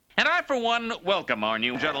for one, welcome our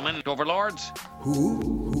new gentlemen, overlords.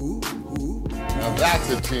 Who? Now that's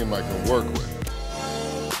a team I can work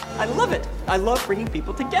with. I love it. I love bringing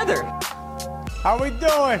people together. How we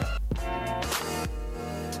doing?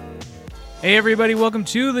 Hey everybody, welcome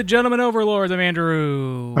to the Gentlemen Overlords. I'm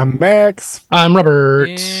Andrew. I'm Max. I'm Robert.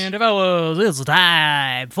 And fellows, it's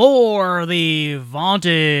time for the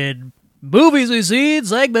vaunted Movies We've Seen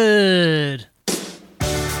segment.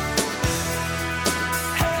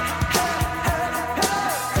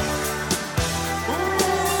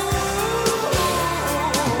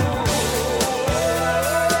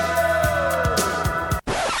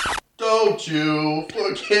 Don't you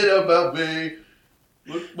forget about me.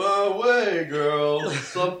 Look my way, girl.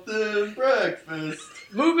 Something breakfast.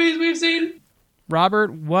 Movies we've seen.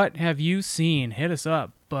 Robert, what have you seen? Hit us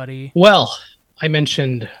up, buddy. Well, I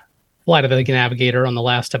mentioned Flight of the Navigator on the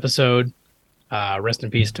last episode. Rest in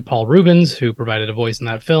peace to Paul Rubens, who provided a voice in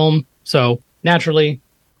that film. So, naturally,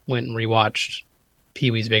 went and rewatched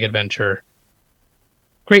Pee-wee's Big Adventure.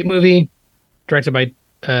 Great movie, directed by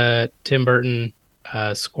Tim Burton,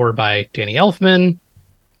 scored by Danny Elfman.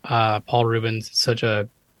 Paul Rubens, such a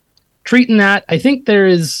treat in that. I think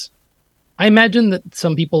I imagine that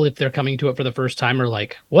some people, if they're coming to it for the first time, are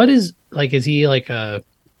like, is he like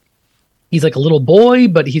he's like a little boy,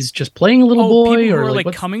 but he's just playing a little boy? People or who are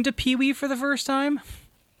like coming to Pee-wee for the first time?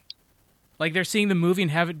 Like they're seeing the movie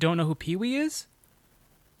and don't know who Pee-wee is?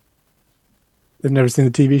 They've never seen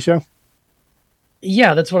the TV show?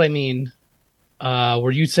 Yeah, that's what I mean. Were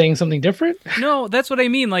you saying something different? No, that's what I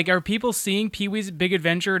mean. Like, are people seeing Pee-wee's Big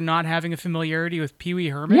Adventure not having a familiarity with Pee-wee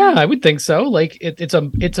Herman? Yeah, I would think so. Like, it's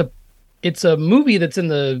a movie that's in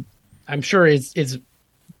the, I'm sure is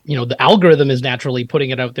the algorithm is naturally putting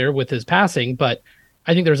it out there with his passing, but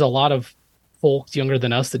I think there's a lot of folks younger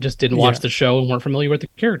than us that just didn't watch the show and weren't familiar with the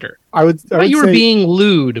character. I would you were being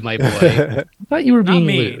lewd, my boy. I thought you were being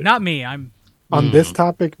lewd. Not me. I'm on this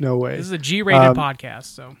topic. No way. This is a G-rated podcast,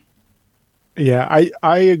 so. Yeah,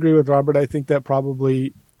 I agree with Robert. I think that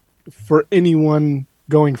probably for anyone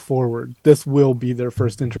going forward, this will be their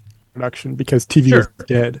first introduction because TV is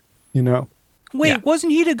dead, Wait,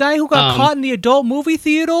 wasn't he the guy who got caught in the adult movie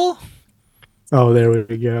theater? Oh, there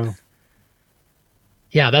we go.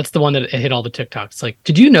 Yeah, that's the one that hit all the TikToks. It's like,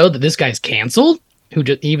 did you know that this guy's canceled?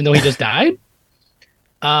 Even though he just died?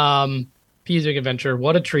 Pee-wee's Big Adventure,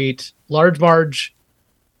 what a treat. Large Marge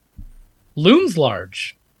looms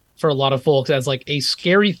large for a lot of folks as like a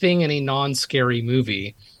scary thing in a non-scary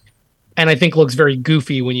movie. And I think looks very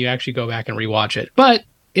goofy when you actually go back and rewatch it. But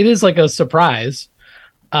it is like a surprise.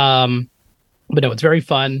 But no, it's very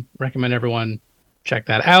fun. Recommend everyone check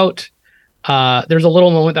that out. There's a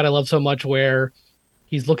little moment that I love so much where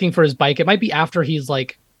he's looking for his bike. It might be after he's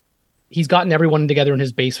gotten everyone together in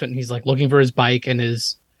his basement and he's like looking for his bike, and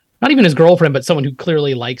not even his girlfriend, but someone who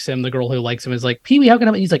clearly likes him. The girl who likes him is like, Pee-wee, how can I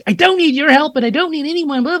help? And he's like, I don't need your help and I don't need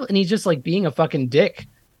anyone. Blah, blah. And he's just like being a fucking dick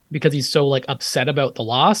because he's so like upset about the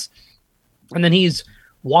loss. And then he's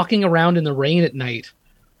walking around in the rain at night,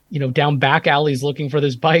 down back alleys looking for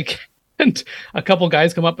this bike. And a couple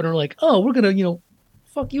guys come up and are like, oh, we're going to,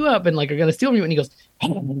 fuck you up and like are going to steal from you. And he goes,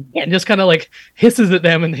 and just kind of like hisses at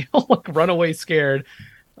them and they all like run away scared.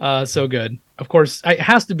 So good. Of course, it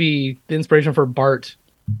has to be the inspiration for Bart.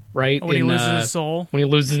 Right when he loses his soul. When he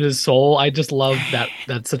loses his soul, I just love that.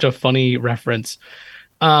 That's such a funny reference.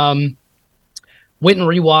 Went and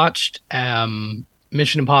rewatched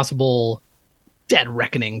Mission Impossible: Dead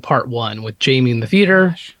Reckoning Part 1 with Jamie in the theater.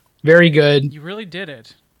 Gosh. Very good. You really did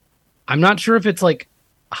it. I'm not sure if it's like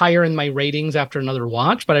higher in my ratings after another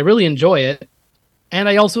watch, but I really enjoy it, and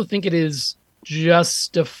I also think it is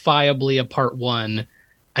justifiably a Part 1.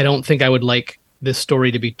 I don't think I would like this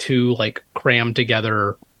story to be too like crammed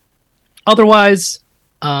together otherwise,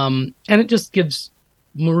 and it just gives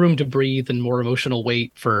more room to breathe and more emotional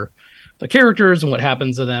weight for the characters and what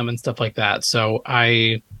happens to them and stuff like that. So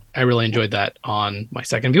I really enjoyed that on my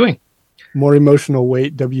second viewing. More emotional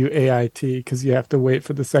weight, WAIT, because you have to wait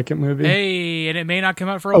for the second movie. Hey, and it may not come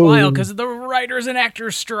out for a while because of the writers and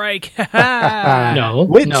actors strike. Which,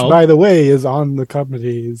 by the way, is on the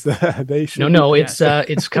companies. They should. No,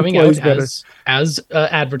 it's coming out as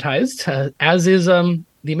advertised, as is the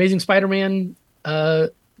Amazing Spider-Man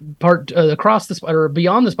part across the or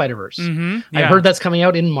Beyond the Spider-Verse. Mm-hmm, yeah. I heard that's coming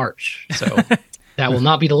out in March, so that will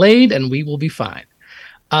not be delayed, and we will be fine.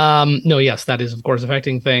 Yes, that is of course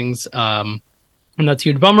affecting things. And that's a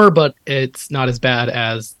huge bummer, but it's not as bad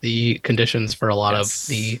as the conditions for a lot of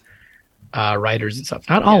the writers and stuff.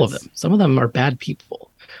 Not all of them. Some of them are bad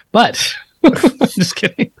people, but just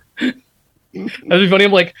kidding. That'd be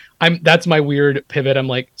funny. That's my weird pivot. I'm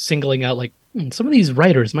like singling out like some of these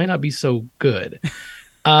writers might not be so good.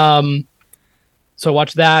 So I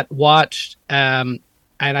watched that. And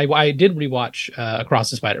I did rewatch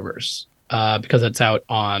Across the Spider-Verse because it's out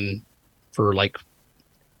for like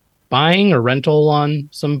buying or rental on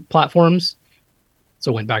some platforms.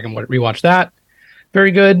 So went back and rewatched that.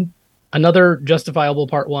 Very good. Another justifiable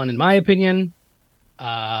part one, in my opinion.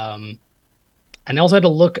 And I also had to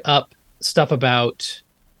look up stuff about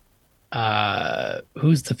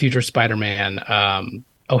who's the future Spider-Man?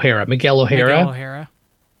 Miguel O'Hara.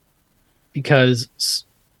 Because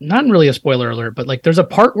not really a spoiler alert, but like there's a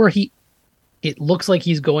part where it looks like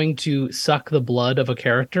he's going to suck the blood of a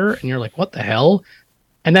character, and you're like, what the hell?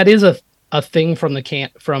 And that is a thing from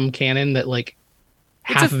canon that like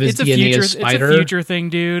half of his DNA is spider. It's a future thing,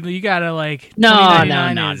 dude. You gotta like no.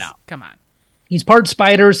 Come on. He's part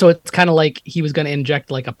spider, so it's kind of like he was going to inject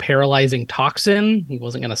like a paralyzing toxin. He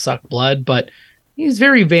wasn't going to suck blood, but he's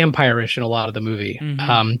very vampire-ish in a lot of the movie.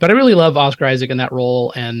 Mm-hmm. But I really love Oscar Isaac in that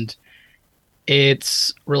role, and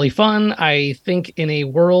it's really fun. I think in a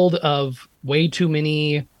world of way too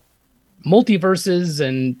many multiverses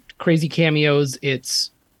and crazy cameos,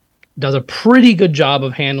 it's does a pretty good job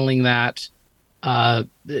of handling that.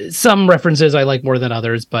 Some references I like more than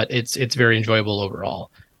others, but it's very enjoyable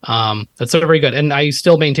overall. That's very good, and I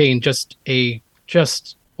still maintain just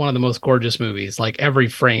one of the most gorgeous movies. Like every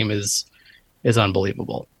frame is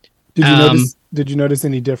unbelievable. Did you notice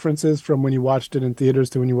any differences from when you watched it in theaters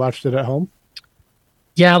to when you watched it at home?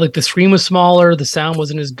 Yeah, like the screen was smaller, the sound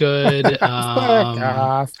wasn't as good.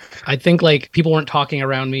 I think like people weren't talking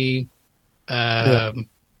around me.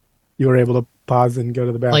 You were able to pause and go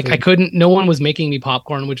to the bathroom. Like I couldn't. No one was making me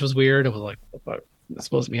popcorn, which was weird. It was like, it's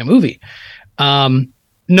supposed to be a movie.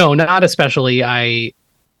 No, not especially. I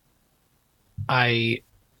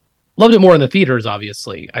loved it more in the theaters,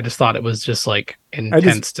 obviously. I just thought it was just like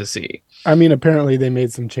intense to see. I mean, apparently they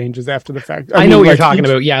made some changes after the fact. I know what you're talking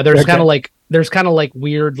about. Yeah, there's kind of like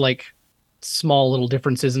weird, like small little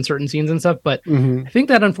differences in certain scenes and stuff. But I think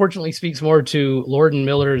that unfortunately speaks more to Lord and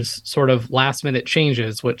Miller's sort of last minute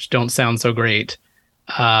changes, which don't sound so great,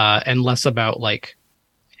 and less about like.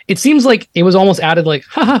 It seems like it was almost added like,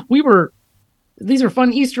 haha, these are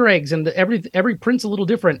fun Easter eggs, and every print's a little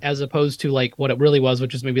different, as opposed to like what it really was,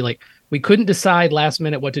 which is maybe like we couldn't decide last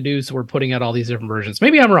minute what to do, so we're putting out all these different versions.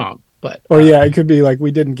 Maybe I'm wrong, but it could be like we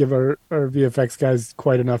didn't give our VFX guys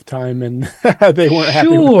quite enough time, and they weren't happy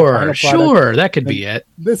with the final product. Sure, that could be it.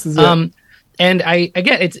 This is it. And I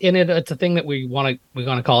get it's a thing that we want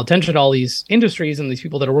to call attention to all these industries and these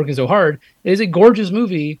people that are working so hard. It is a gorgeous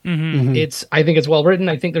movie. I think it's well written.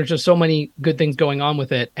 I think there's just so many good things going on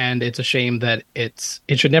with it, and it's a shame that it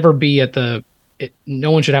should never be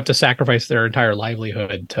no one should have to sacrifice their entire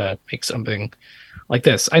livelihood to make something like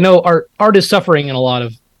this. I know art is suffering in a lot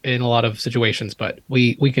of situations, but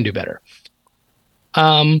we can do better.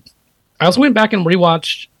 I also went back and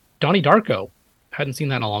rewatched Donnie Darko. Hadn't seen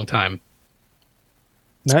that in a long time.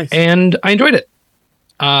 Nice. And I enjoyed it.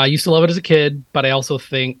 I used to love it as a kid, but I also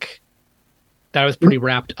think that I was pretty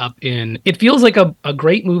wrapped up in... It feels like a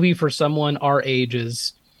great movie for someone our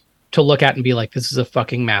ages to look at and be like, this is a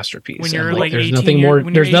fucking masterpiece. When you're like there's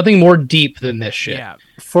nothing more deep than this shit. Yeah.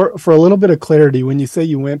 For a little bit of clarity, when you say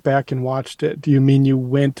you went back and watched it, do you mean you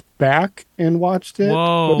went back and watched it?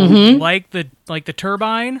 Whoa. Like the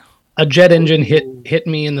turbine? A jet engine hit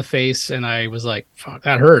me in the face, and I was like, fuck,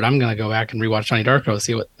 that hurt. I'm going to go back and rewatch Johnny Darko,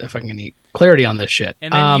 see if I can get any on this shit.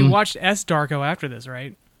 And then you watched S. Darko after this,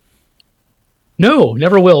 right? No,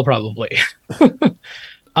 never will, probably.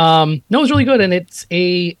 No, it was really good, and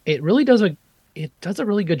it really does a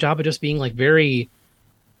really good job of just being like very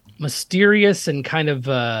mysterious and kind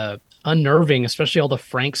of unnerving, especially all the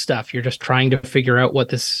Frank stuff. You're just trying to figure out what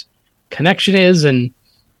this connection is, and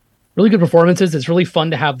really good performances. It's really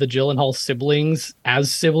fun to have the Gyllenhaal siblings as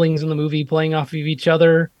siblings in the movie playing off of each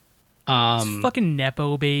other. Fucking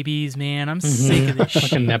Nepo babies, man. I'm sick of this shit.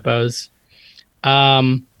 Fucking Nepos.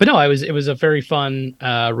 But no, it was a very fun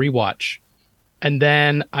rewatch. And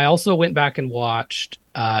then I also went back and watched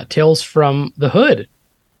Tales from the Hood,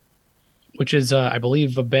 which is, I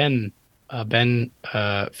believe, a Ben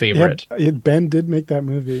favorite. Yeah, Ben did make that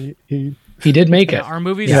movie. He did make it. Our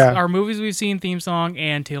movies we've seen theme song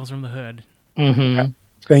and Tales from the Hood. Mm-hmm.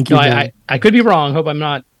 Thank you. No, I could be wrong. Hope I'm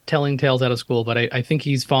not telling tales out of school, but I think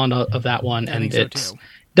he's fond of that one, and it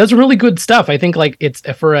does really good stuff. I think like it's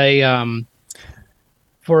for a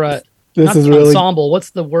this is really ensemble. What's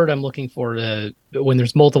the word I'm looking for when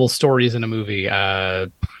there's multiple stories in a movie?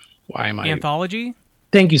 Anthology?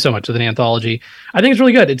 Thank you so much. With an anthology, I think it's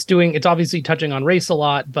really good. It's obviously touching on race a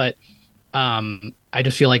lot, but I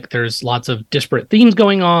just feel like there's lots of disparate themes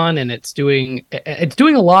going on, and it's doing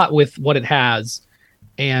a lot with what it has.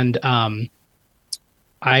 And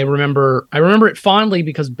I remember it fondly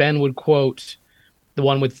because Ben would quote the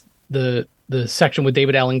one with the section with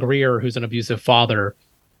David Allen Greer, who's an abusive father,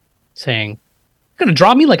 saying, "You're gonna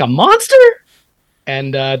draw me like a monster?"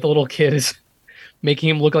 And the little kid is making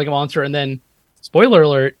him look like a monster, and then, spoiler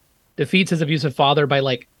alert, defeats his abusive father by,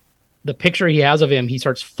 like, the picture he has of him, he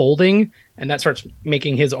starts folding, and that starts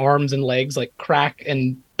making his arms and legs like crack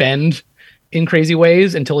and bend in crazy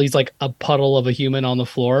ways until he's like a puddle of a human on the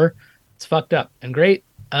floor. It's fucked up and great.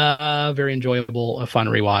 Very enjoyable, a fun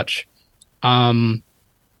rewatch. And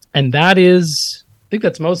that is, I think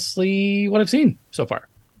that's mostly what I've seen so far.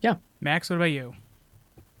 Yeah. Max, what about you?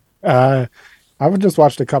 I've just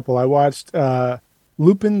watched a couple. I watched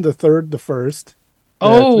Lupin the Third, the First.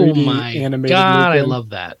 Oh 3D my animated God, Lupin. I love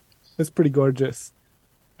that. It's pretty gorgeous.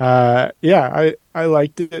 Yeah, I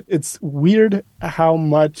liked it. It's weird how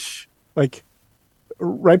much, like,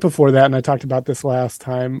 right before that, and I talked about this last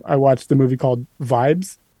time, I watched the movie called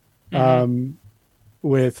Vibes,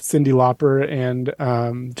 with Cyndi Lauper and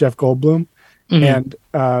Jeff Goldblum. And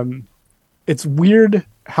it's weird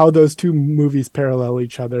how those two movies parallel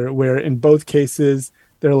each other, where in both cases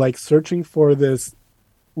they're like searching for this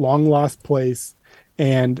long lost place,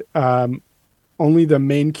 and only the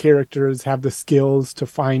main characters have the skills to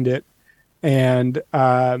find it. And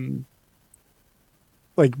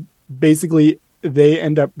like, basically they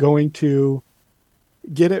end up going to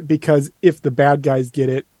get it because if the bad guys get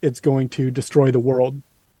it, it's going to destroy the world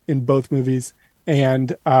in both movies.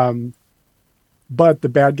 And but the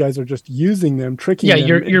bad guys are just using them, tricking them.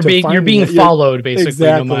 You're being followed basically,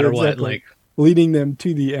 no matter what, like leading them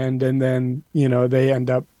to the end, and then they end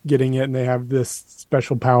up getting it, and they have this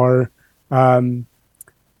special power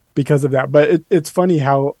because of that. But it's funny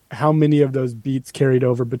how many of those beats carried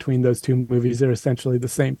over between those two movies. They're essentially the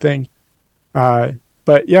same thing.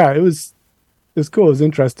 But yeah, it was cool. It was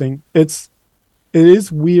interesting. It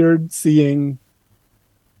is weird seeing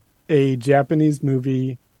a Japanese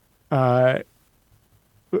movie that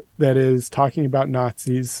is talking about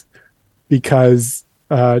Nazis because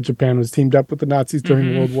Japan was teamed up with the Nazis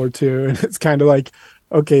during World War II, and it's kind of like,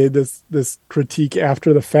 okay, this critique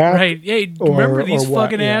after the fact, right? Hey, remember these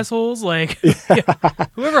fucking assholes? Like,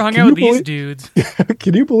 whoever hung out with these dudes.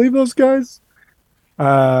 Can you believe those guys?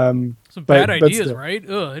 Some bad ideas, right?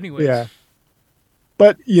 Anyways. Yeah.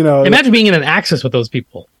 But imagine being in an Axis with those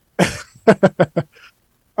people.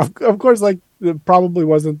 Of course, like, it probably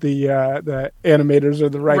wasn't the animators or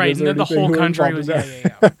the writers, right? And or the whole country was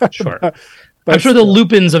Sure. But I'm sure the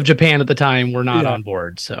Lupins of Japan at the time were not on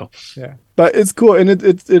board. So yeah, but it's cool, and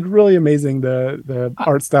it's really amazing the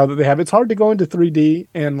art style that they have. It's hard to go into 3D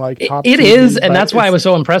and like top. It is, and that's why I was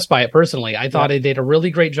so impressed by it personally. I thought it did a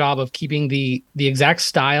really great job of keeping the exact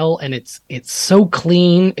style, and it's so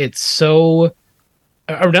clean. It's so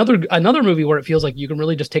another movie where it feels like you can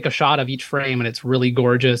really just take a shot of each frame, and it's really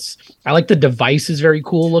gorgeous. I like the device is very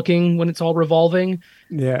cool looking when it's all revolving.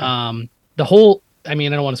 Yeah. The whole. I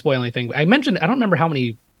mean, I don't want to spoil anything. I mentioned, I don't remember how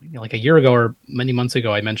many, like a year ago or many months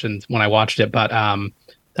ago, I mentioned when I watched it, but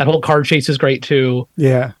that whole car chase is great too.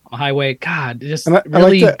 Yeah. On the highway. God, just I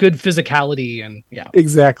really like good physicality. And yeah.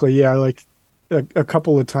 Exactly. Yeah. Like a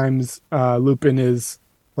couple of times Lupin is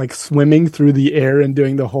like swimming through the air and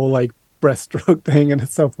doing the whole like breaststroke thing. And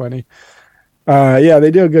it's so funny. Yeah,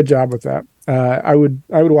 they do a good job with that. I would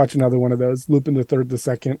watch another one of those. Lupin the Third, the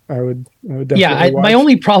Second. I would definitely watch. My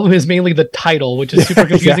only problem is mainly the title, which is super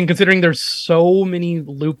confusing considering there's so many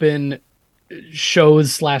Lupin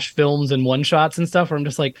shows / films and one shots and stuff where I'm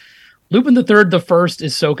just like, Lupin the Third, the First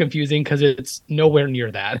is so confusing because it's nowhere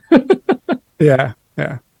near that. Yeah.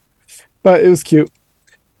 But it was cute.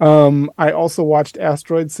 I also watched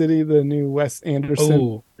Asteroid City, the new Wes Anderson.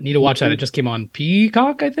 Oh, I need to watch that. It just came on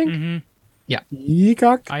Peacock, I think. Mm-hmm. Yeah.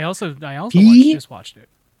 Peacock? I also just watched it.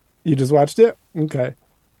 You just watched it? Okay.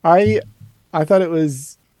 I thought it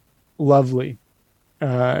was lovely.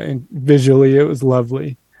 And visually it was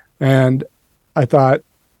lovely. And I thought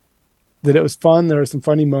that it was fun. There were some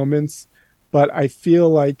funny moments, but I feel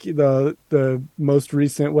like the most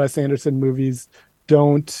recent Wes Anderson movies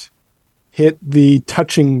don't hit the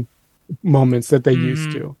touching moments that they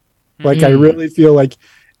used to. Like, I really feel like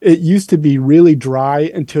it used to be really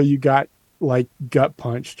dry until you got like gut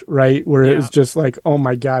punched, right? Where it was just like, oh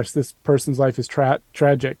my gosh, this person's life is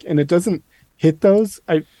tragic, and it doesn't hit those.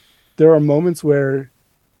 There are moments where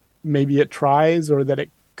maybe it tries, or that it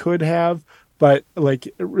could have, but like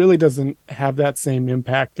it really doesn't have that same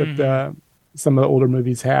impact that some of the older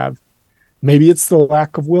movies have. maybe it's the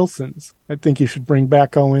lack of Wilsons. I think you should bring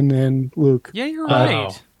back Owen and Luke. Yeah, you're right.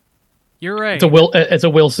 Oh. You're right. It's a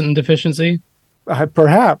Wilson deficiency.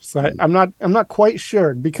 Perhaps I'm not quite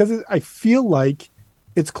sure because I feel like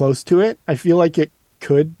it's close to it. I feel like it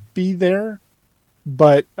could be there,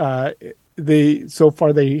 but so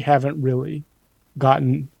far they haven't really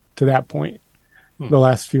gotten to that point. The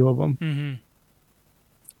last few of them,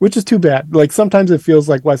 which is too bad. Like sometimes it feels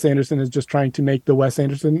like Wes Anderson is just trying to make the Wes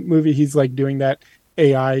Anderson movie. He's like doing that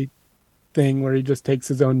AI thing where he just takes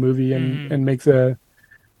his own movie and makes a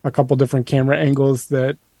couple different camera angles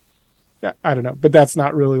that I don't know, but that's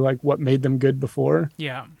not really like what made them good before.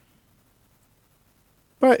 Yeah.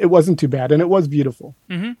 But it wasn't too bad, and it was beautiful.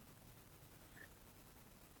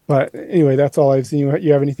 But anyway, that's all I've seen.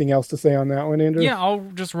 You have anything else to say on that one, Andrew? Yeah, I'll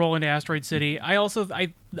just roll into Asteroid City. I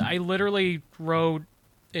literally wrote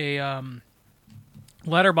a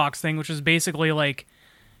letterbox thing, which was basically like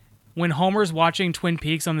when Homer's watching Twin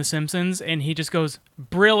Peaks on The Simpsons, and he just goes,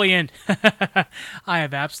 "Brilliant! I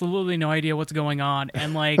have absolutely no idea what's going on."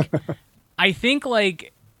 And like, I think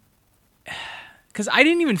like, because I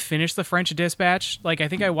didn't even finish The French Dispatch. Like, I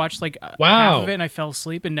think I watched like half of it, and I fell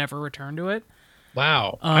asleep and never returned to it.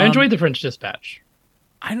 Wow. I enjoyed The French Dispatch.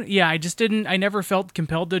 I just didn't. I never felt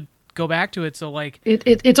compelled to go back to it. So like,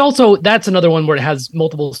 it's also, that's another one where it has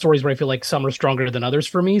multiple stories where I feel like some are stronger than others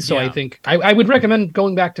for me. So I think I would recommend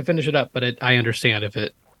going back to finish it up, but I understand if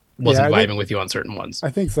it wasn't vibing with you on certain ones. I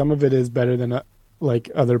think some of it is better than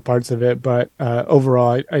like other parts of it, but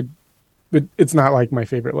overall, but it's not like my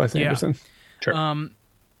favorite Wes Anderson. Sure.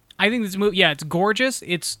 I think this movie, it's gorgeous.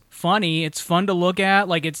 It's funny. It's fun to look at.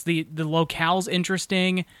 Like, it's the locale's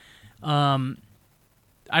interesting.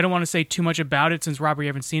 I don't want to say too much about it since, Robert, you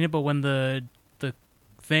haven't seen it, but when the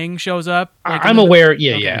thing shows up... Like, I'm aware.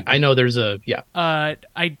 Yeah. I know there's I,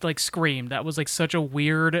 like, screamed. That was, like, such a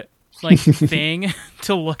weird, like, thing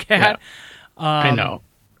to look at. Yeah. I know.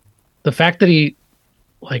 The fact that he...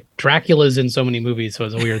 Like, Dracula's in so many movies, so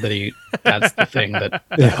it's weird that that's the thing that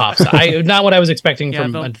pops. Not what I was expecting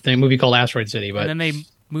from a movie called Asteroid City, but... And then they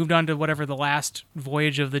moved on to whatever the last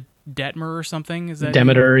voyage of the Detmer or something. Is that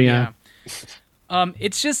Demeter, yeah.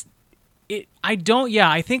 It's just...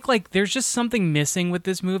 I think, like, there's just something missing with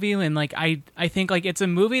this movie, and, like, I think, like, it's a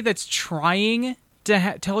movie that's trying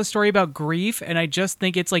to tell a story about grief, and I just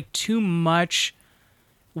think it's, like, too much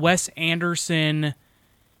Wes Anderson...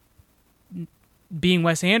 being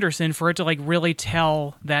Wes Anderson for it to like really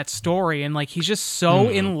tell that story. And like, he's just so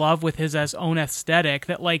in love with his own aesthetic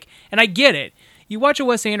that like, and I get it. You watch a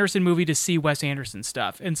Wes Anderson movie to see Wes Anderson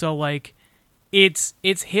stuff. And so like, it's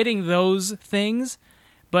hitting those things,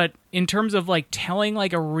 but in terms of like telling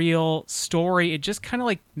like a real story, it just kind of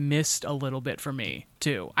like missed a little bit for me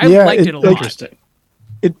too. I liked it a lot. Interesting.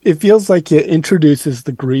 It feels like it introduces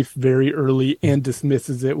the grief very early and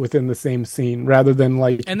dismisses it within the same scene rather than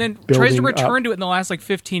like... And then tries to return to it in the last like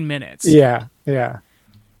 15 minutes. Yeah.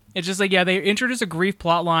 It's just like, they introduce a grief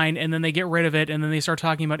plot line and then they get rid of it and then they start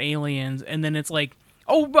talking about aliens and then it's like,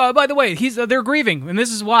 oh, by the way, they're grieving and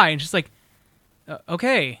this is why. And just like,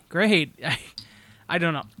 okay, great. I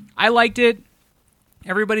don't know. I liked it.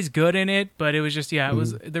 Everybody's good in it, but it was just,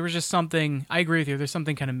 there was just something, I agree with you, there's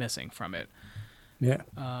something kind of missing from it. Yeah.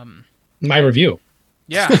 My review.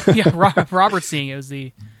 Yeah. Robert's seeing it. It was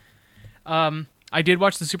the. I did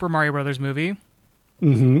watch the Super Mario Brothers movie.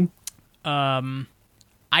 Mm-hmm.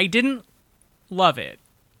 I didn't love it,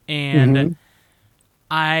 and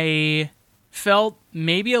I felt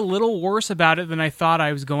maybe a little worse about it than I thought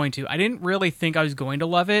I was going to. I didn't really think I was going to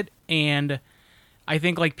love it, and I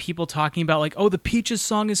think like people talking about like, oh, the Peaches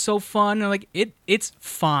song is so fun, and like it's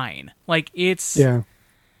fine. Like it's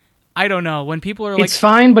I don't know. When people are like... It's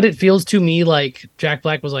fine, but it feels to me like Jack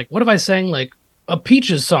Black was like, what if I sang like a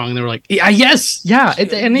Peaches song? And they were like, yes, yeah.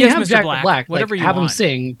 And they have Mr. Jack Black whatever like, you have want. him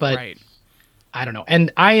sing, but right. I don't know.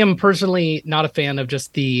 And I am personally not a fan of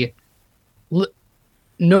just the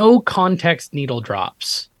no context needle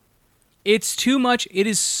drops. It's too much. It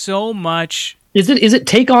is so much. Is it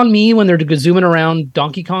Take On Me when they're zooming around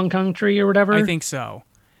Donkey Kong Country or whatever? I think so.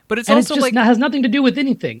 But it's and also it's just like... has nothing to do with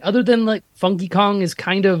anything other than like Funky Kong is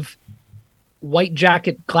kind of white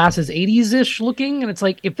jacket glasses 80s-ish looking, and it's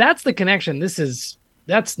like, if that's the connection,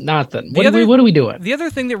 that's nothing. What are we doing? The other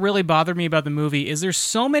thing that really bothered me about the movie is there's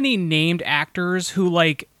so many named actors who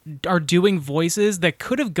like are doing voices that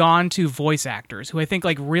could have gone to voice actors who I think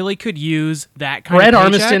like really could use that kind Brett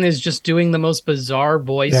of paycheck. Armiston is just doing the most bizarre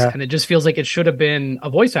voice, Yeah. and it just feels like it should have been a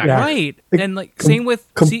voice actor. Yeah. Right. It And like same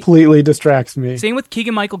with completely distracts me. same with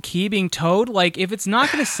Keegan-Michael Key being Toad. Like if it's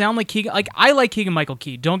not going to sound like Keegan, like I like Keegan-Michael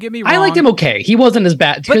Key. Don't get me wrong. I liked him okay. He wasn't as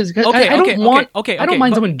bad. But- 'Cause okay, I don't okay, want. okay, I don't okay,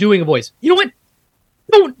 mind but- someone doing a voice. You know what?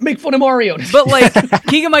 Don't make fun of Mario. But like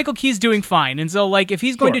Keegan-Michael Key's doing fine, and so like if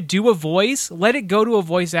he's going Sure. to do a voice, let it go to a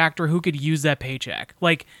voice actor who could use that paycheck.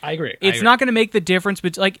 Like I agree. it's not going to make the difference,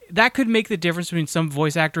 but like that could make the difference between some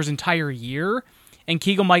voice actors' entire year and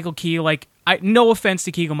Keegan-Michael Key. Like no offense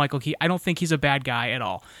to Keegan-Michael Key, I don't think he's a bad guy at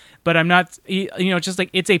all. But I'm not, just like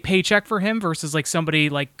it's a paycheck for him versus like somebody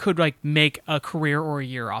like could like make a career or a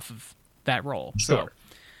year off of that role. Sure. So,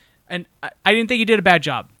 and I didn't think he did a bad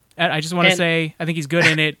job. I just want to And- say I think he's good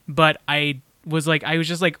in it, but I was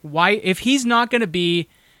just like, why? If he's not going to be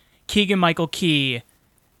Keegan-Michael Key,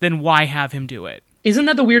 then why have him do it? Isn't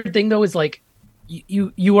that the weird thing though? Is like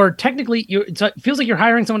you are technically it feels like you're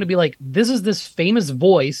hiring someone to be like, this is this famous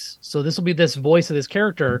voice, so this will be this voice of this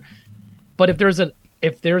character. But if there's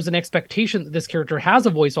an expectation that this character has a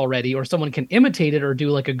voice already, or someone can imitate it or do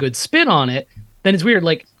like a good spin on it, then it's weird.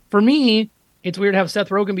 Like for me, it's weird to have Seth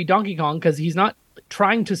Rogen be Donkey Kong because he's not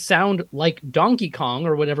trying to sound like Donkey Kong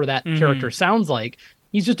or whatever that character sounds like.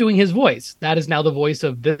 He's just doing his voice. That is now the voice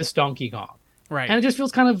of this Donkey Kong. Right. And it just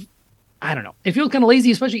feels kind of, I don't know. It feels kind of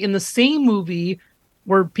lazy, especially in the same movie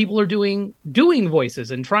where people are doing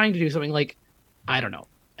voices and trying to do something like, I don't know.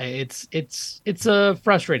 It's a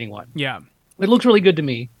frustrating one. Yeah. It looks really good to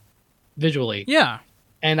me visually. Yeah.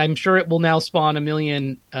 And I'm sure it will now spawn a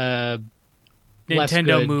million less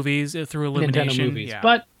Nintendo good movies through elimination. Nintendo movies. Yeah.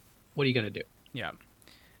 But what are you going to do? Yeah.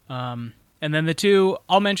 And then the two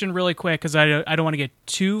I'll mention really quick because I don't want to get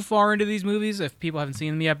too far into these movies if people haven't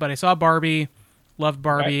seen them yet. But I saw Barbie, loved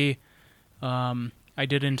Barbie. I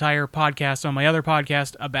did an entire podcast on my other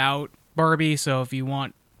podcast about Barbie. So if you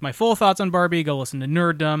want my full thoughts on Barbie, go listen to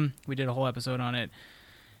Nerddom. We did a whole episode on it.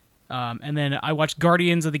 And then I watched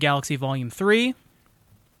Guardians of the Galaxy Volume 3,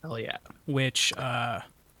 Hell yeah. which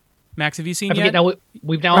Max, have you seen I forget yet? now.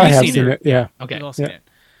 We've now I all have seen seen it. it. Yeah. Okay. We've all seen Yeah.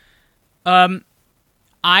 it.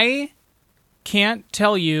 I can't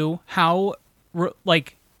tell you how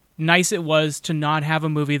nice it was to not have a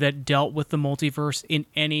movie that dealt with the multiverse in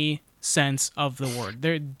any sense of the word.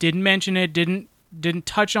 There didn't mention it, didn't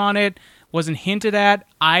touch on it, wasn't hinted at.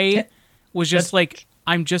 I was just like,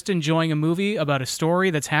 I'm just enjoying a movie about a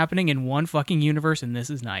story that's happening in one fucking universe, and this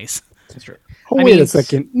is nice. That's true. Oh, I wait mean, a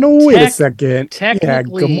second. No, wait a second.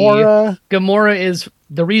 technically, Yeah, Gamora is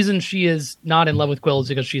the reason she is not in love with Quill is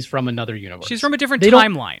because she's from another universe. She's from a different They don't-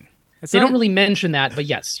 timeline. They don't really mention that, but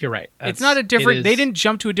yes, you're right. It's not a different. It They is- didn't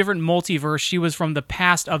jump to a different multiverse. She was from the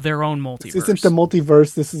past of their own multiverse. This isn't the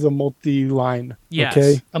multiverse. This is a multi-line. Yes.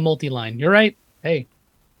 Okay. a multi-line. You're right. Hey,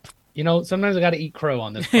 sometimes I got to eat crow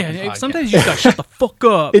on this. fucking Yeah, podcast. sometimes you just gotta shut the fuck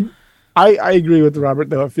up. I agree with Robert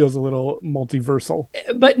though. It feels a little multiversal.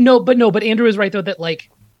 But Andrew is right though that like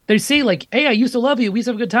they say like, hey, I used to love you. We used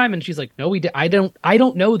to have a good time, and she's like, no, we did. I don't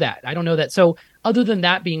know that. I don't know that. So other than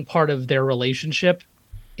that being part of their relationship,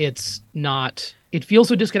 it's not. It feels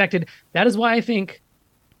so disconnected. That is why I think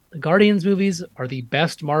the Guardians movies are the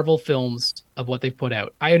best Marvel films of what they've put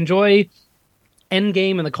out. I enjoy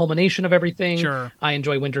Endgame and the culmination of everything. Sure. I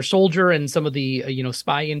enjoy Winter Soldier and some of the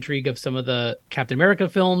spy intrigue of some of the Captain America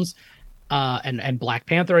films. And Black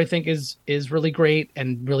Panther, I think, is really great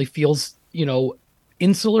and really feels,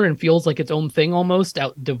 insular and feels like its own thing almost,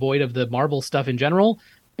 out devoid of the Marvel stuff in general.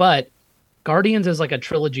 But Guardians as like a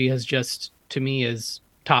trilogy has just, to me, is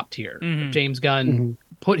top tier. James Gunn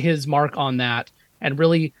put his mark on that and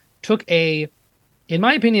really took in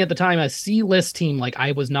my opinion at the time, a C-list team. Like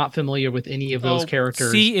I was not familiar with any of those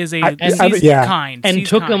characters. C is and kind. And C's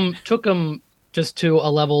took kind. them just to a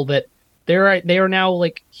level that they are now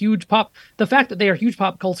like huge pop. The fact that they are huge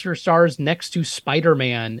pop culture stars next to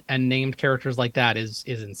Spider-Man and named characters like that is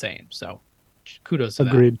insane. So kudos to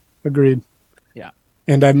that. Agreed. Yeah.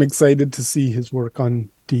 And I'm excited to see his work on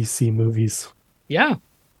DC movies. Yeah.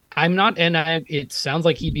 I'm not, and it sounds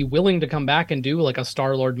like he'd be willing to come back and do like a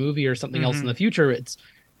Star-Lord movie or something else in the future.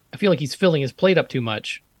 I feel like he's filling his plate up too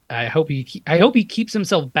much. I hope he keeps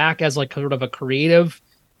himself back as like sort of a creative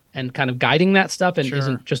and kind of guiding that stuff and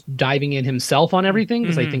isn't just diving in himself on everything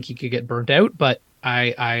because I think he could get burnt out. But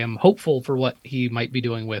I am hopeful for what he might be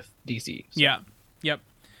doing with DC. So. Yeah. Yep.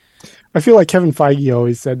 I feel like Kevin Feige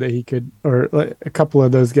always said that he could, or like a couple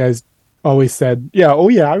of those guys always said, yeah, oh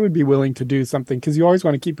yeah, I would be willing to do something, because you always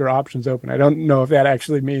want to keep your options open. I don't know if that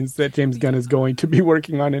actually means that James Gunn is going to be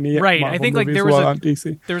working on any Right. Marvel I think like movies there was while on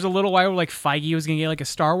DC. there was a little while where like Feige was gonna get like a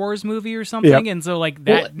Star Wars movie or something, and so like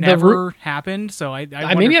that Well, never happened. So I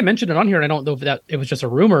maybe I mentioned it on here, and I don't know if that it was just a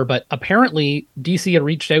rumor, but apparently DC had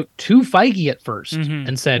reached out to Feige at 1st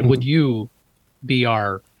and said, "Would you be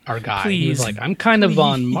our guy?" And he was Please. like, "I'm kind of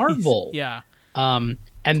on Marvel." Yeah. And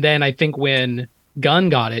then I think when Gunn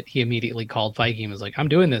got it, he immediately called Feige and was like, "I'm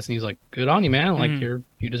doing this," and he's like, "Good on you, man! Like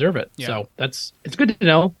you deserve it." Yeah. So it's good to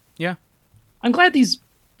know. Yeah. I'm glad these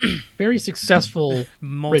very successful rich people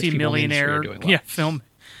in the industry Multi-millionaire are doing well. film.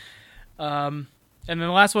 And then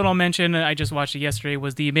the last one I'll mention, I just watched it yesterday,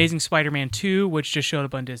 was The Amazing Spider-Man 2, which just showed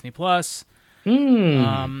up on Disney Plus.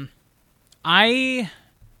 I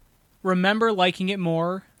remember liking it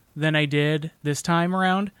more than I did this time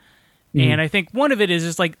around. And I think one of it is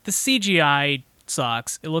just like the CGI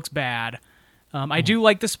sucks. It looks bad. I do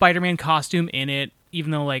like the Spider-Man costume in it,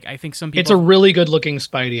 even though like I think some people. It's a really good looking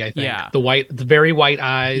Spidey, I think. Yeah. The very white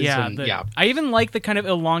eyes. Yeah, and, I even like the kind of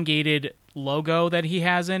elongated logo that he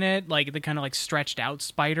has in it, like the kind of like stretched out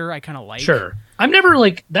spider. I kind of like. Sure. I'm never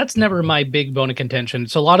like that's never my big bone of contention.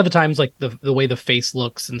 So a lot of the times, like the way the face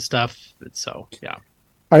looks and stuff. So yeah.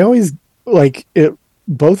 I always like it.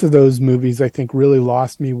 Both of those movies, I think, really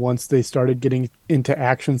lost me once they started getting into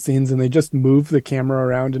action scenes, and they just move the camera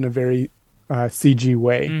around in a very CG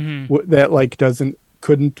way that like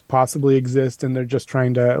couldn't possibly exist, and they're just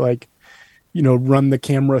trying to like, run the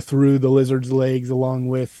camera through the lizard's legs along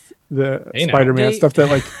with the Spider-Man stuff that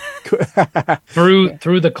like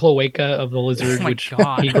through the cloaca of the lizard, Oh my which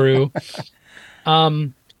God. he grew.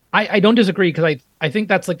 I don't disagree, because I think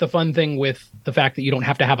that's like the fun thing with the fact that you don't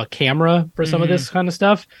have to have a camera for some of this kind of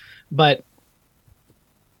stuff, but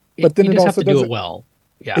then you it just also have to do it doesn't- well.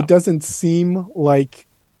 Yeah, it doesn't seem like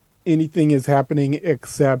anything is happening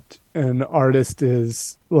except an artist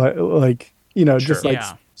is like just like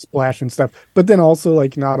Yeah. splash and stuff, but then also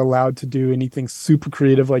like not allowed to do anything super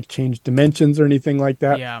creative, like change dimensions or anything like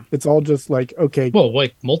that. Yeah. It's all just like, okay, Whoa,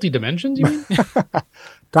 like multi dimensions? You mean?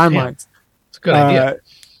 timelines. It's a good idea.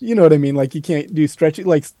 You know what I mean? Like you can't do stretchy,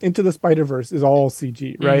 like Into the Spider-Verse is all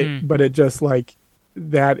CG, right? But it just like,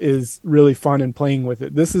 that is really fun and playing with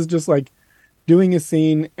it. This is just like doing a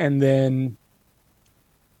scene, and then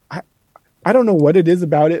I don't know what it is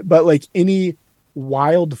about it, but like any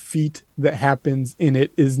wild feat that happens in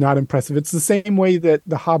it is not impressive. It's the same way that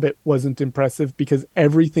The Hobbit wasn't impressive, because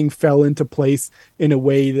everything fell into place in a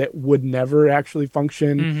way that would never actually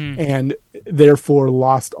function and therefore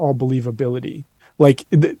lost all believability. Like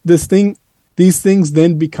these things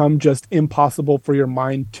then become just impossible for your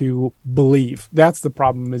mind to believe. That's the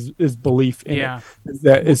problem is belief in it. Is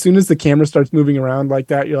that as soon as the camera starts moving around like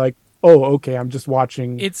that, you're like, oh, okay, I'm just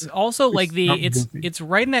watching. It's also like it's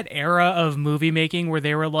right in that era of movie making where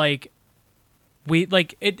they were like,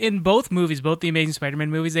 in both movies, both the Amazing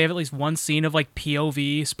Spider-Man movies, they have at least one scene of like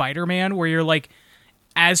POV Spider-Man where you're like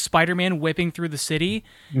as Spider-Man whipping through the city,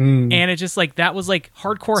 and it's just like that was like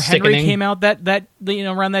Hardcore Henry Sickening. came out that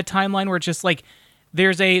around that timeline where it's just like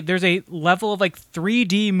there's a level of like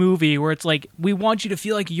 3D movie where it's like we want you to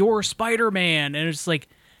feel like you're Spider-Man, and it's like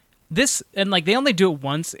this, and like they only do it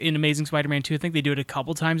once in Amazing Spider-Man 2. I think they do it a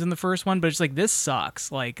couple times in the first one, but it's like this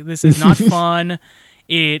sucks. Like this is not fun.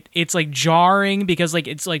 It's like jarring because like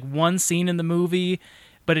it's like one scene in the movie,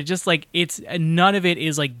 but it just like it's none of it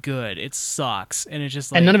is like good. It sucks, and it's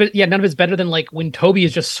just like, and none of it's better than like when Toby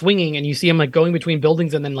is just swinging and you see him like going between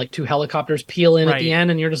buildings, and then like two helicopters peel in at the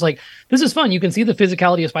end, and you're just like, this is fun. You can see the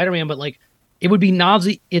physicality of Spider-Man, but like it would be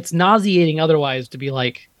it's nauseating otherwise to be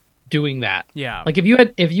like doing that. Yeah. Like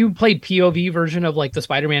if you played POV version of like the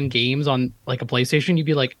Spider-Man games on like a PlayStation, you'd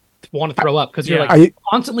be like want to throw up because you're like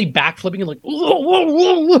constantly backflipping and like whoa,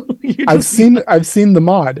 whoa, whoa. I've seen the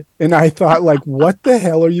mod, and I thought like, what the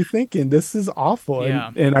hell are you thinking? This is awful.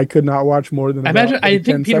 And I could not watch more than I think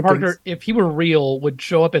 10 Peter seconds. Parker, if he were real, would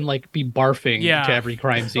show up and like be barfing to every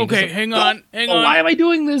crime scene. Okay, Just like, hang on. why am I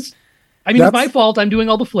doing this? I mean, it's my fault. I'm doing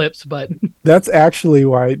all the flips, but that's actually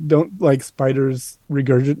why I don't like spiders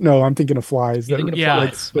regurgitate. No, I'm thinking of flies. You're thinking of like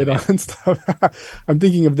flies. spit on and stuff. I'm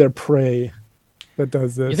thinking of their prey that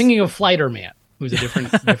does this. You're thinking of Flighter Man, who's a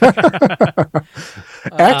different.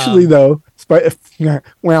 Actually, though, actually,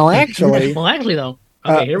 though.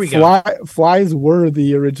 Okay, here we go. Flies were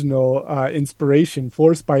the original inspiration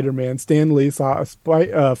for Spider-Man. Stan Lee saw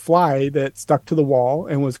a fly that stuck to the wall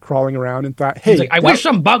and was crawling around and thought, hey, He's like, I wish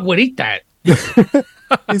some bug would eat that.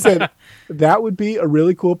 He said, that would be a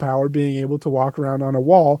really cool power, being able to walk around on a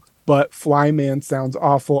wall, but Flyman sounds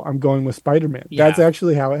awful. I'm going with Spider-Man. Yeah. That's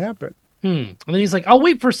actually how it happened. And then he's like, I'll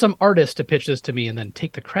wait for some artist to pitch this to me and then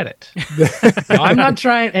take the credit. No, I'm not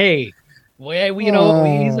trying. Hey,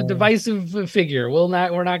 he's a divisive figure. We're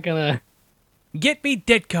not gonna Get me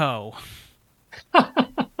Ditko.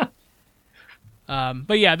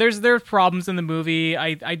 But yeah, there's problems in the movie.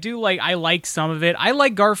 I like some of it. I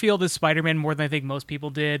like Garfield as Spider-Man more than I think most people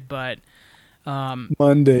did, but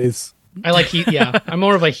Mondays. I like Heath. Yeah, I'm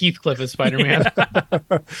more of a Heathcliff as Spider-Man.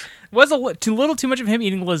 was a little too much of him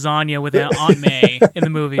eating lasagna with Aunt May in the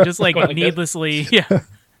movie, just like needlessly,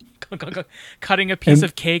 cutting a piece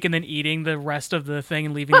of cake and then eating the rest of the thing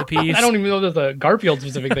and leaving the piece. I don't even know that's a Garfield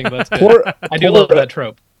specific thing, but that's good. I do love that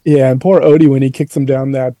trope. Yeah, and poor Odie when he kicks him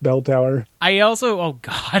down that bell tower. I also, oh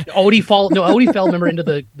god, Odie fell. Remember, into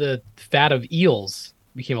the fat of eels,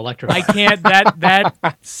 became electrified. I can't.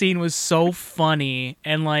 That scene was so funny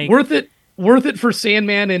and like worth it for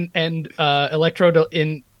Sandman and Electro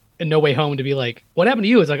in No Way Home to be like, what happened to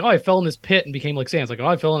you? It's like, oh, I fell in this pit and became like sand. It's like, oh,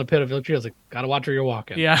 I fell in a pit of electricity. I was like, gotta watch where you're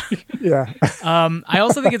walking. Yeah. Yeah. I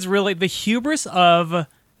also think it's really the hubris of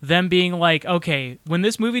them being like, okay, when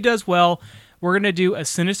this movie does well, we're gonna do a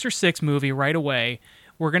Sinister Six movie right away.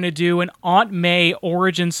 We're gonna do an Aunt May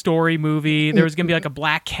origin story movie. There was gonna be like a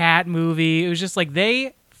Black Cat movie. It was just like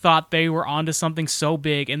they thought they were onto something so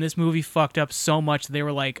big, and this movie fucked up so much they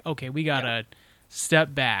were like, okay, we gotta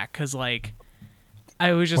step back, because like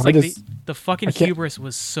I was just the fucking hubris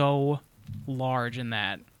was so large in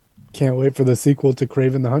that. Can't wait for the sequel to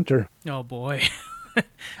Kraven the Hunter. Oh boy.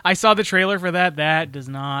 I saw the trailer for that. That does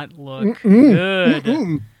not look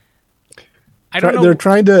good. I don't know. They're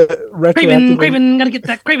trying to retroactively... Craven, gotta get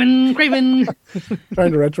that Craven.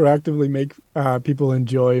 trying to retroactively make people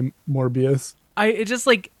enjoy Morbius. It just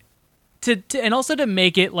like to and also to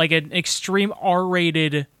make it like an extreme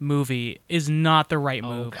R-rated movie is not the right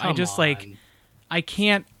move. I just like I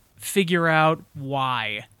can't figure out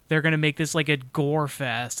why they're gonna make this like a gore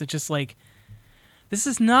fest. It's just like this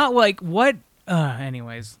is not like what.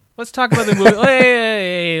 Anyways, let's talk about the movie.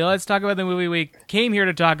 Hey, let's talk about the movie we came here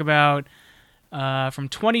to talk about. From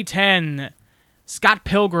 2010, Scott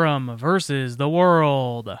Pilgrim versus the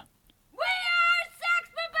World. We are Sex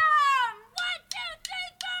Boom! 1, 2, 3,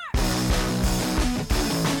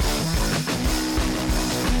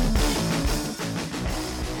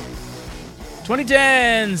 4.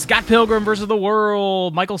 2010, Scott Pilgrim versus the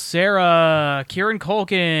World. Michael Cera, Kieran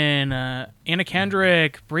Culkin, Anna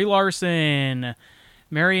Kendrick, Brie Larson,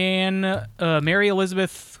 Mary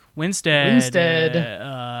Elizabeth Winstead.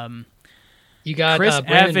 You got Chris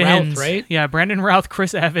Brandon Evans, Routh, right? Yeah, Brandon Routh,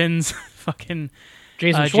 Chris Evans, fucking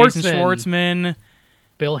Jason Schwartzman,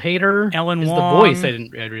 Bill Hader, Ellen is Wong. the voice. I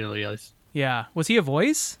didn't realize. Yeah, was he a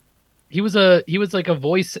voice? He was like a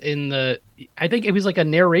voice in the. I think it was like a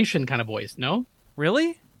narration kind of voice. No,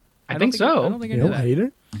 Really? I think so. I don't think I Bill knew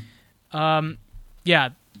that. Hader? Yeah,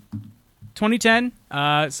 2010.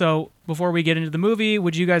 So before we get into the movie,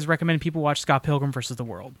 would you guys recommend people watch Scott Pilgrim versus the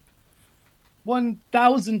World?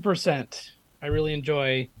 1000%. I really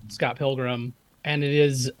enjoy Scott Pilgrim, and it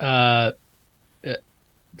is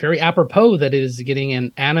very apropos that it is getting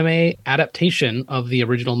an anime adaptation of the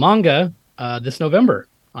original manga this November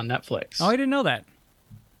on Netflix. Oh, I didn't know that.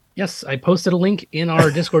 Yes, I posted a link in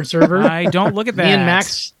our Discord server. I don't look at that. Me and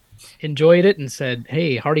Max enjoyed it and said,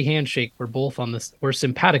 "Hey, hearty handshake. We're both on this. We're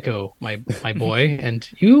simpatico, my boy." And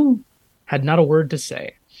you had not a word to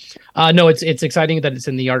say. No, it's exciting that it's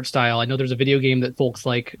in the art style. I know there's a video game that folks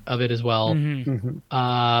like of it as well. Mm-hmm.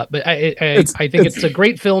 But I think it's a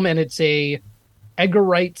great film, and it's Edgar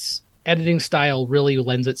Wright's editing style really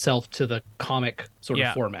lends itself to the comic sort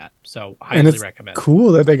of format. So highly recommend.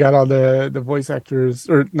 Cool that they got all the voice actors,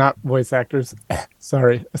 or not voice actors.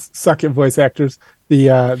 Sorry, suck at voice actors.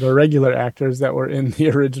 The regular actors that were in the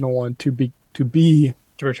original one to return,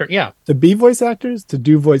 to be voice actors, to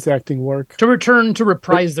do voice acting work, to return to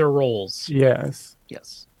reprise their roles. Yes.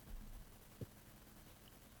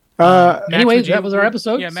 Anyways, that was our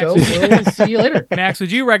episode. Yeah, Max, so we'll see you later. Max,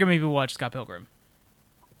 would you recommend people watch Scott Pilgrim?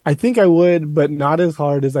 I think I would, but not as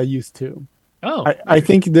hard as I used to. Oh, I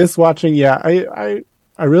think this watching, I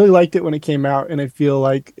really liked it when it came out, and I feel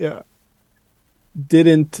like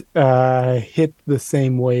didn't hit the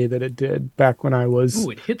same way that it did back when I was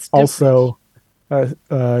it hits also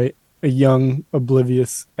a young,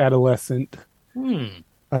 oblivious adolescent who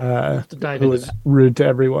was rude to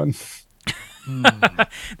everyone. How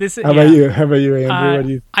about you, Andrew? What do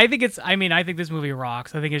you? I think I think this movie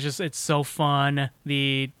rocks. I think it's so fun.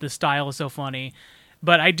 The style is so funny,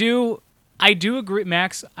 but I do agree,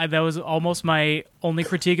 Max. That was almost my only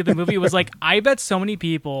critique of the movie. Was like, I bet so many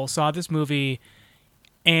people saw this movie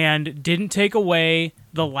and didn't take away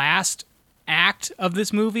the last act of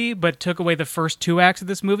this movie, but took away the first 2 acts of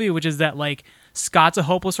this movie, which is that like Scott's a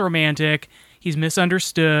hopeless romantic, he's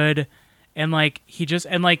misunderstood, and like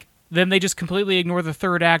then they just completely ignore the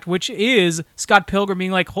 3rd act, which is Scott Pilgrim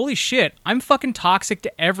being like, holy shit, I'm fucking toxic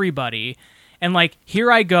to everybody. And like, here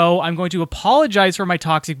I go, I'm going to apologize for my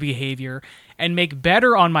toxic behavior and make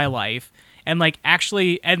better on my life and like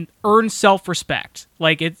actually and earn self-respect.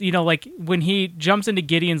 Like it's, like when he jumps into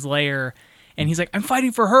Gideon's lair and he's like, I'm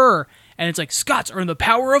fighting for her. And it's like, Scott's earned the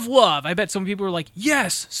power of love. I bet some people are like,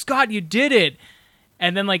 yes, Scott, you did it.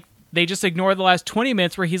 And then like, they just ignore the last 20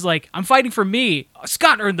 minutes where he's like, I'm fighting for me.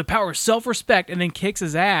 Scott earned the power of self-respect, and then kicks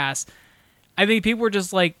his ass. I think people were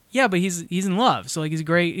just like, yeah, but he's in love. So like he's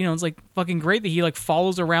great. It's like fucking great that he like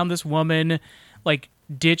follows around this woman, like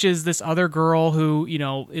ditches this other girl who,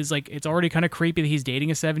 is like, it's already kind of creepy that he's dating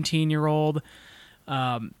a 17-year-old.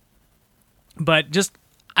 But just,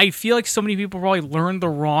 I feel like so many people probably learned the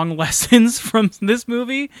wrong lessons from this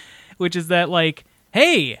movie, which is that like,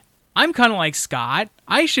 hey, I'm kind of like Scott.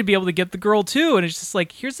 I should be able to get the girl too. And it's just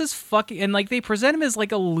like, here's this fucking... And like they present him as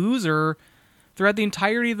like a loser throughout the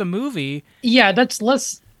entirety of the movie. Yeah, that's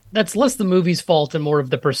less the movie's fault and more of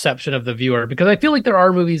the perception of the viewer. Because I feel like there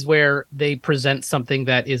are movies where they present something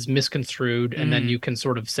that is misconstrued and then you can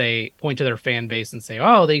sort of point to their fan base and say,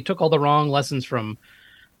 oh, they took all the wrong lessons from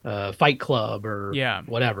Fight Club or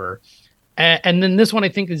whatever. And then this one I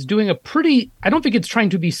think is doing a pretty... I don't think it's trying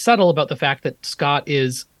to be subtle about the fact that Scott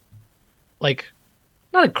is... like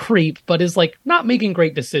not a creep, but is like not making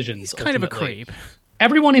great decisions. He's kind of a creep.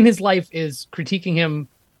 Everyone in his life is critiquing him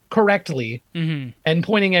correctly and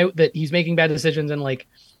pointing out that he's making bad decisions. And like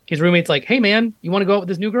his roommate's like, hey man, you want to go out with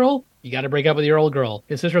this new girl? You got to break up with your old girl.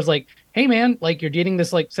 His sister's like, hey man, like you're dating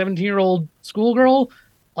this like 17-year-old schoolgirl.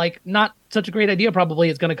 Like not such a great idea. Probably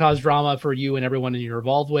it's going to cause drama for you and everyone you're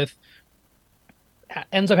involved with.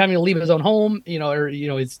 Ends up having to leave his own home,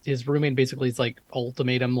 his roommate basically is like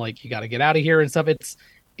ultimatum, like you got to get out of here and stuff.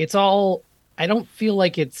 It's all, I don't feel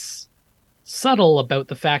like it's subtle about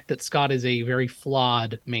the fact that Scott is a very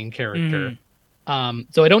flawed main character.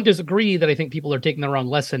 So I don't disagree that I think people are taking the wrong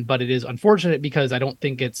lesson, but it is unfortunate because I don't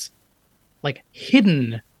think it's like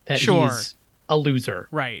hidden that he's a loser.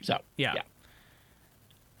 Right. So, yeah.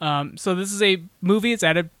 So this is a movie. It's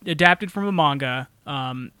adapted from a manga.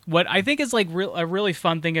 What I think is like a really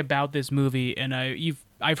fun thing about this movie, and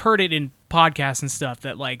I've heard it in podcasts and stuff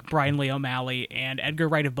that like Brian Lee O'Malley and Edgar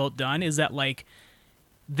Wright have both done, is that like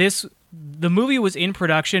the movie was in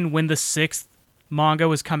production when the 6th manga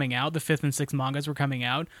was coming out. The 5th and 6th mangas were coming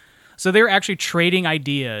out, so they were actually trading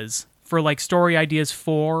ideas for like story ideas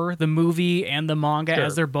for the movie and the manga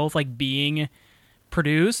as they're both like being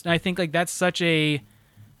produced. And I think like that's such a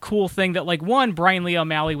cool thing that like Brian Lee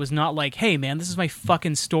O'Malley was not like, hey man, this is my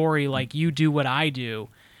fucking story, like you do what I do,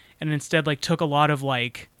 and instead like took a lot of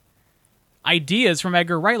like ideas from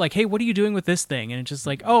Edgar Wright, like, hey, what are you doing with this thing? And it's just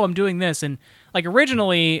like, oh, I'm doing this. And like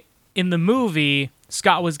originally in the movie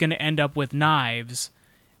Scott was going to end up with knives,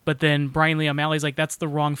 but then Brian Lee O'Malley's like, that's the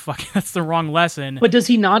wrong lesson. But does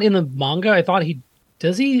he not in the manga? I thought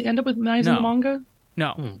does he end up with knives in the manga?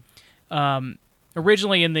 No.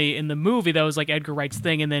 Originally in the movie that was like Edgar Wright's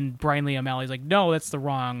thing, and then Brian Lee O'Malley's like, no, that's the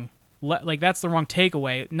wrong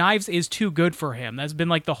takeaway. Knives is too good for him. That's been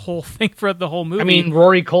like the whole thing for the whole movie. I mean,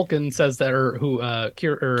 Rory Culkin says that, or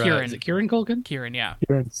Kieran. Is it Kieran Culkin? Kieran, yeah.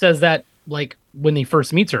 Kieran says that like when he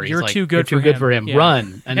first meets her, he's you're like, too good you're too good for him. Yeah.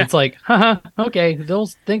 Run. And it's like, haha, okay.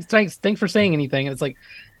 Thanks for saying anything. And it's like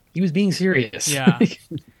he was being serious. Yeah.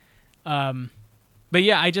 But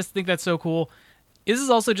yeah, I just think that's so cool. This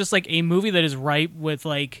is also just like a movie that is ripe with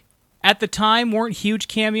like, at the time weren't huge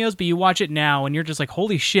cameos, but you watch it now and you're just like,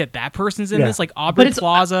 holy shit, that person's in this. Like Aubrey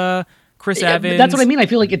Plaza, Chris Evans. That's what I mean. I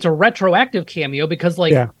feel like it's a retroactive cameo because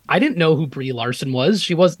like I didn't know who Brie Larson was.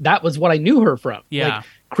 That was what I knew her from. Yeah. Like,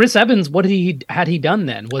 Chris Evans, what had he done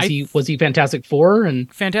then? Was he Fantastic Four and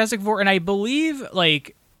I believe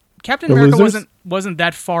like Captain America wasn't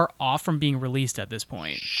that far off from being released at this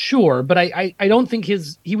point. Sure, but I don't think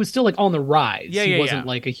he was still like on the rise. He wasn't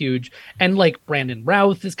like a huge, and like Brandon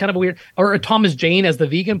Routh is kind of a weird, or a Thomas Jane as the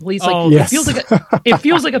vegan police. Like it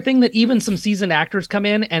feels like a thing that even some seasoned actors come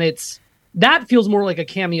in, and that feels more like a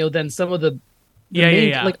cameo than some of the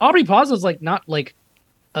main, like Aubrey Plaza is like not like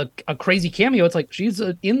a crazy cameo. It's like she's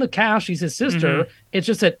in the cast, she's his sister. It's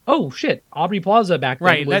just that, oh shit, Aubrey Plaza back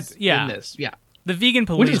then was in this. Yeah. The vegan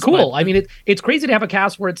police, which is cool. I mean, it's crazy to have a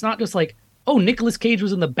cast where it's not just like, oh, Nicolas Cage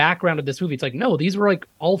was in the background of this movie. It's like, no, these were like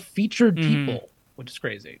all featured people, which is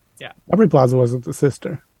crazy. Yeah. Aubrey Plaza wasn't the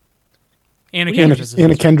sister. Anna Kendrick was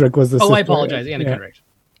the sister. Oh, I apologize. Anna Kendrick.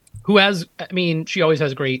 Who has, I mean, she always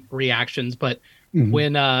has great reactions, but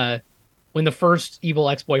when when the first evil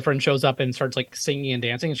ex-boyfriend shows up and starts like singing and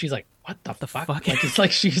dancing, and she's like, what the fuck? Like, it's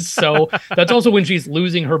like she's so that's also when she's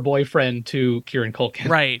losing her boyfriend to Kieran Culkin.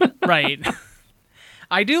 Right.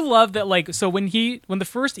 I do love that, like, so when the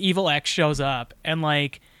first evil ex shows up and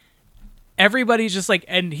like everybody's just like,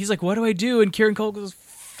 and he's like, what do I do? And Kieran Culkin goes,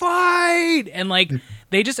 fight, and like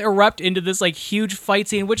they just erupt into this like huge fight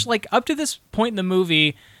scene, which like up to this point in the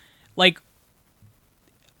movie, like,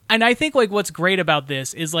 and I think like what's great about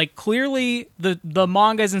this is like clearly the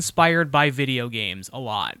manga is inspired by video games a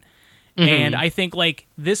lot. And I think like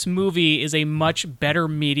this movie is a much better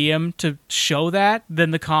medium to show that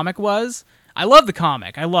than the comic was. I love the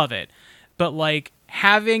comic. I love it. But like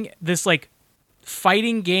having this like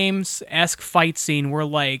fighting games-esque fight scene where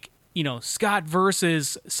like, you know, Scott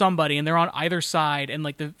versus somebody and they're on either side and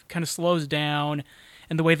like the kind of slows down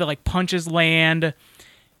and the way that like punches land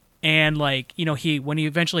and like, you know, when he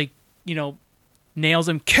eventually, you know, nails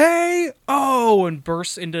him KO and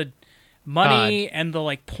bursts into money and the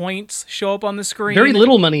like points show up on the screen. Very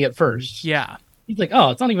little money at first. Yeah. He's like,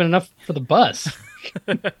 oh, it's not even enough for the bus.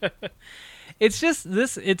 It's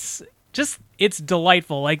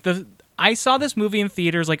delightful. Like I saw this movie in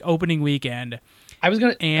theaters like opening weekend. I was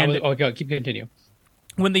gonna and continue.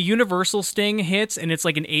 When the Universal sting hits and it's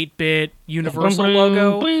like an 8-bit Universal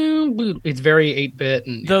logo, it's very 8-bit,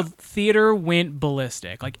 and the theater went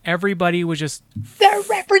ballistic. Like everybody was just they're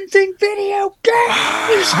referencing video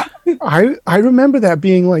games. I remember that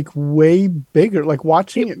being like way bigger. Like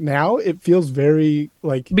watching it now, it feels very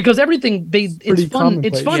like because everything it's fun.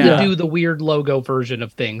 It's fun Yeah. to do the weird logo version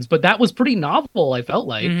of things, but that was pretty novel. I felt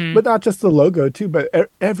like, but not just the logo too, but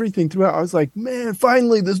everything throughout. I was like, man,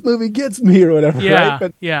 finally this movie gets me or whatever. Yeah,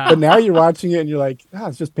 right? yeah. But now you're watching it and you're like,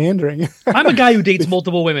 it's just pandering. I'm a guy who dates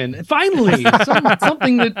multiple women. Finally,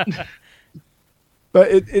 something that.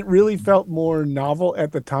 But it really felt more novel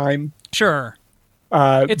at the time. Sure.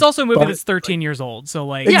 It's also a movie that's 13 years old, so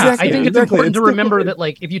like I think it's important to remember different. that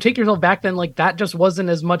like if you take yourself back then, like that just wasn't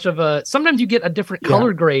as much of a. Sometimes you get a different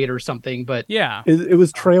color grade or something, but yeah, it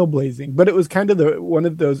was trailblazing. But it was kind of one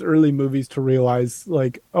of those early movies to realize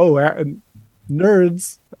like,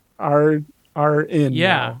 nerds are in.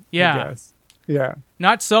 Yeah, now, I guess. Yeah.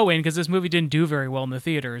 Not so in because this movie didn't do very well in the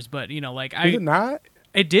theaters, but you know, like Did it not?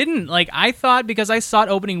 It didn't. Like I thought because I saw it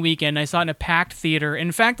opening weekend, I saw it in a packed theater.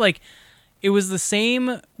 In fact, like it was the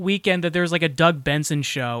same weekend that there was like a Doug Benson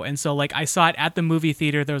show, and so like I saw it at the movie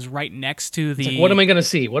theater that was right next to the. Like, what am I gonna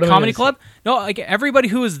see? What am Comedy I gonna Club? No, like everybody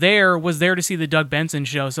who was there to see the Doug Benson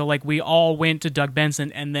show. So like we all went to Doug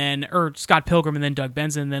Benson or Scott Pilgrim and then Doug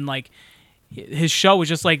Benson. And then like his show was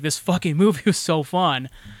just like this fucking movie. It was so fun.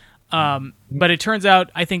 But it turns out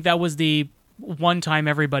I think that was the one time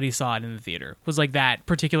everybody saw it in the theater was like that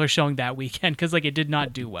particular showing that weekend because like it did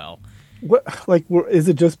not do well. What like is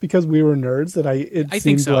it just because we were nerds that I think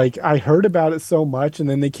seemed so. like I heard about it so much and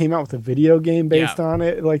then they came out with a video game based on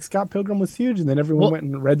it. Like Scott Pilgrim was huge and then everyone went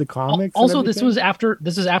and read the comics. Also, this is after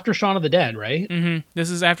Shaun of the Dead, right? Mm-hmm.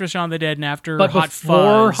 This is after Shaun of the Dead and after But Hot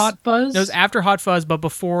before Fuzz. Hot Fuzz? It was after Hot Fuzz, but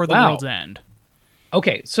before The World's End.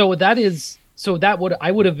 Okay,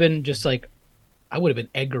 I would have been just like, I would have been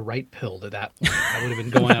Edgar Wright pilled at that point. I would have been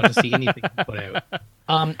going out to see anything put out.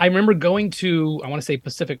 I remember going to, I want to say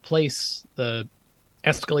Pacific Place, the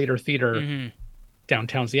Escalator Theater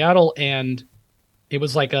downtown Seattle, and it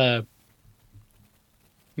was like a,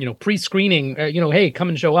 pre-screening, hey, come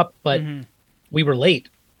and show up, but we were late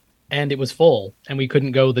and it was full and we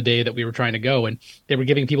couldn't go the day that we were trying to go, and they were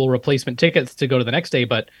giving people replacement tickets to go to the next day,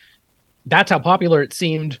 but that's how popular it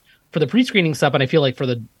seemed for the pre-screening stuff, and I feel like for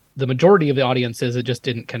the majority of the audiences, it just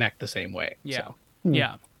didn't connect the same way. Yeah. So.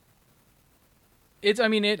 Yeah.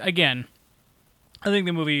 Again, I think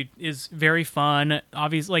the movie is very fun.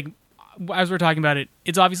 Obviously, like, as we're talking about it,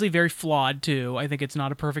 it's obviously very flawed, too. I think it's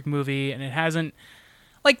not a perfect movie, and it hasn't,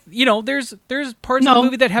 like, there's parts of the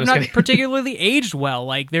movie that have not particularly aged well.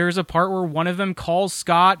 Like, there's a part where one of them calls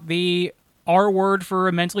Scott the R word for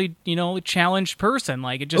a mentally, challenged person.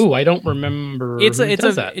 Like, it just... Ooh, I don't remember It's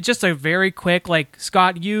that. It's just a very quick, like,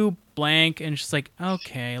 Scott, you blank, and it's just like,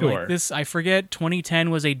 okay, Sure. like this, I forget 2010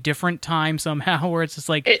 was a different time somehow where it's just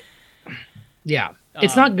like...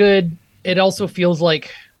 It's not good. It also feels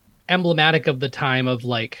like emblematic of the time of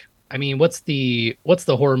like, I mean, what's the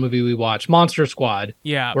horror movie we watched? Monster Squad.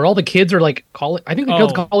 Yeah. Where all the kids are like, I think the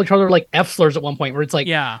kids call each other like F slurs at one point where it's like,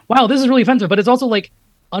 yeah, wow, this is really offensive. But it's also like,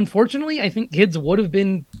 unfortunately, I think kids would have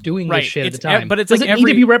been doing this shit at the time. But it's does like it need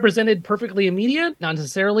to be represented perfectly immediate? Not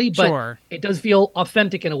necessarily, but it does feel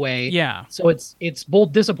authentic in a way. Yeah. So it's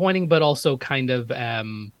both disappointing, but also kind of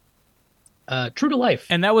true to life.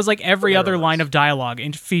 And that was like every Whatever other it was. line of dialogue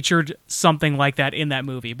and featured something like that in that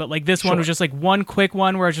movie. But like this one was just like one quick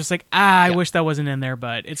one where it's just like, I wish that wasn't in there,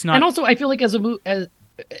 but it's not. And also, I feel like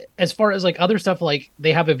as far as like other stuff, like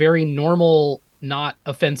they have a very normal, not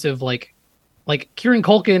offensive, like Kieran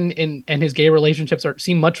Culkin and his gay relationships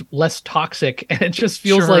seem much less toxic, and it just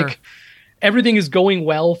feels Sure. like everything is going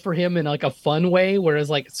well for him in like a fun way, whereas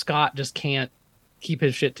like Scott just can't keep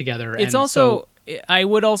his shit together. It's and also, I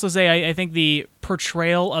would also say, I think the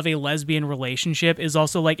portrayal of a lesbian relationship is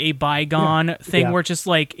also like a bygone thing Yeah. where it's just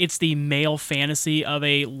like, it's the male fantasy of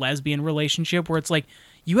a lesbian relationship where it's like,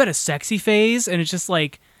 you had a sexy phase, and it's just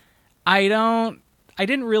like, I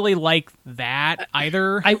didn't really like that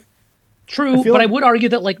either. True, feel but like- I would argue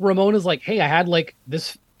that like Ramona's like, hey, I had like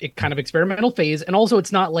this kind of experimental phase, and also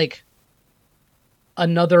it's not like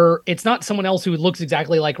it's not someone else who looks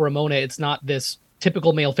exactly like Ramona. It's not this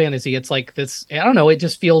typical male fantasy. It's like this, I don't know, it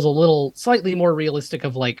just feels a little slightly more realistic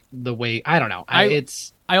of like the way, I don't know. I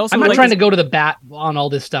also I'm not like trying this- to go to the bat on all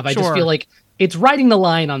this stuff. I just Sure. feel like it's riding the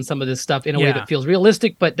line on some of this stuff in a way Yeah. that feels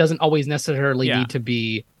realistic, but doesn't always necessarily Yeah. need to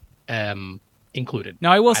be included.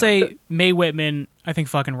 Now, I will don't say Mae Whitman, I think,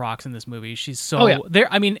 fucking rocks in this movie. She's so Oh, yeah. there.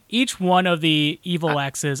 I mean, each one of the evil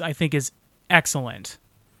exes, I think, is excellent.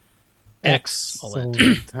 Excellent.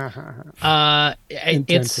 Excellent. It's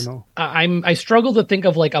Intentional. I struggle to think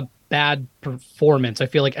of like a bad performance. I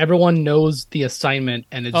feel like everyone knows the assignment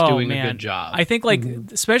and is doing a good job. I think, like,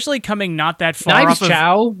 especially coming not that far Knives off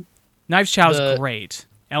Chow, Knives Chow's the- great.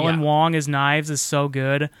 Ellen yeah. Wong as Knives is so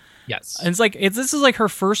good. yes, And it's like this is like her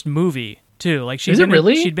first movie too. Like Is it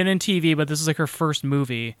really? she'd been in TV, but this is like her first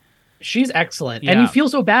movie. she's excellent, Yeah. and you feel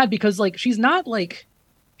so bad because like she's not like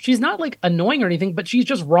annoying or anything, but she's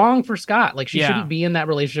just wrong for Scott. Like she Yeah. shouldn't be in that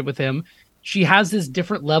relationship with him. She has this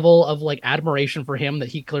different level of like admiration for him that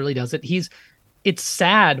he clearly doesn't. It's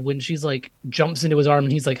sad when she's like jumps into his arm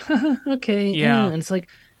and he's like, okay, Yeah. and it's like,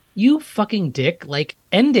 you fucking dick, like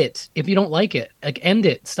end it if you don't like it, like end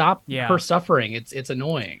it, stop Yeah. her suffering. It's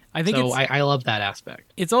annoying. I think so. it's- I love that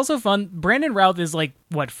aspect. It's also fun. Brandon Routh is like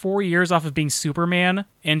 4 years off of being Superman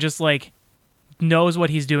and just like knows what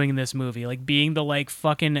he's doing in this movie, like being the like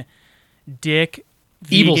fucking dick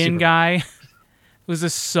Evil vegan Superman. guy. It was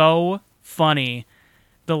just so funny.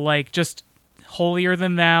 The like just holier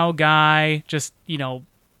than thou guy, just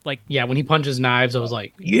like Yeah, when he punches Knives, I was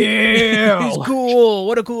like, yeah, he's cool.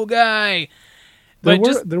 What a cool guy. But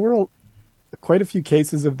There were quite a few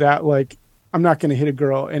cases of that. Like, I'm not going to hit a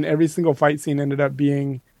girl, and every single fight scene ended up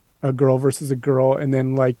being a girl versus a girl. And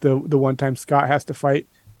then like the one time Scott has to fight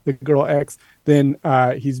the girl X, then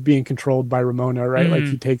he's being controlled by Ramona, right? Like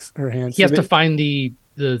he takes her hand. he has to find the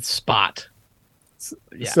spot.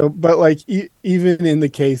 Yeah. So, but like even in the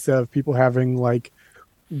case of people having like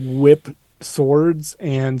whip swords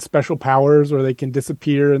and special powers where they can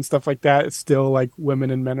disappear and stuff like that, it's still like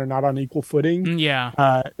women and men are not on equal footing.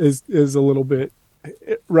 yeah. Is a little bit,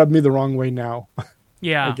 it rubbed me the wrong way now.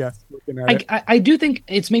 Yeah. I guess looking at it. I do think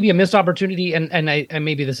it's maybe a missed opportunity, and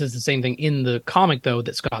maybe this is the same thing in the comic though,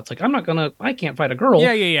 that Scott's like, I can't fight a girl.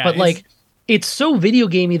 Yeah. But like, it's so video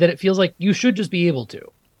gamey that it feels like you should just be able to.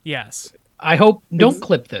 Yes. I hope don't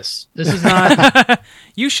clip this. This is not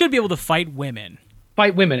You should be able to fight women.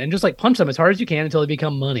 fight women and just like punch them as hard as you can until they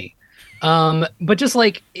become money. But just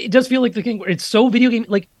like it does feel like the thing where it's so video game.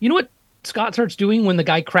 Like, you know what Scott starts doing when the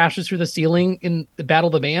guy crashes through the ceiling in the Battle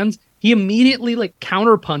of the Bands? He immediately like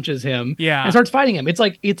counter punches him, Yeah. and starts fighting him. It's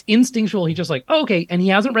like it's instinctual. He's just like, oh, okay, and he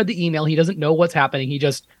hasn't read the email. He doesn't know what's happening. He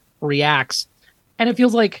just reacts, and it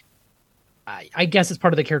feels like I guess it's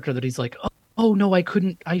part of the character that he's like, oh no,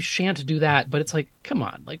 I shan't do that. But it's like, come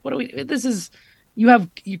on, like what do we? This is you have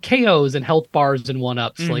KOs and health bars and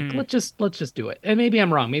 1-ups. Mm-hmm. Like let's just do it. And maybe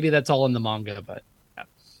I'm wrong. Maybe that's all in the manga, but.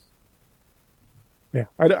 Yeah,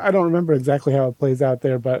 I don't remember exactly how it plays out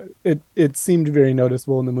there, but it seemed very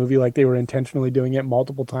noticeable in the movie. Like they were intentionally doing it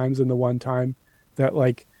multiple times in the one time that,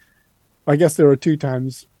 like, I guess there were 2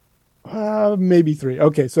 times, maybe 3.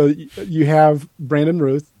 Okay, so you have Brandon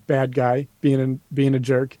Ruth, bad guy, being a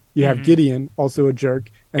jerk. You have Gideon, also a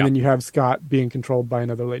jerk, and then you have Scott being controlled by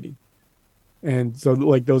another lady. And so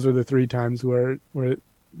like those are the 3 times where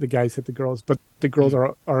the guys hit the girls, but the girls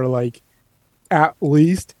are like at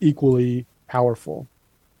least equally powerful.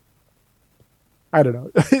 I don't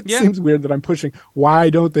know. It seems weird that I'm pushing. Why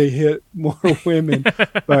don't they hit more women?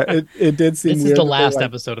 But it did seem This weird. is the that last like,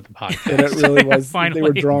 episode of the podcast. and it really was. They Finally.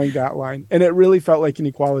 were drawing that line, and it really felt like an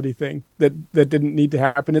equality thing that didn't need to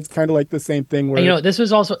happen. It's kind of like the same thing where And, this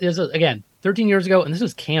was again 13 years ago, and this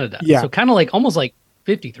was Canada. Yeah. So kind of like almost like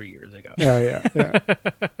 53 years ago. yeah.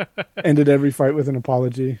 Ended every fight with an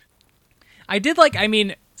apology. I did like, I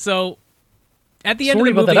mean, so at the end Sorry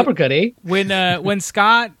of the about movie, that uppercut, eh? when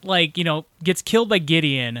Scott gets killed by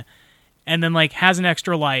Gideon, and then has an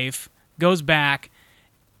extra life, goes back,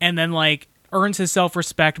 and then earns his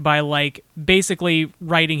self-respect by basically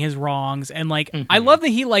righting his wrongs, and I love that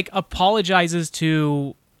he apologizes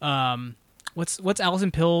to what's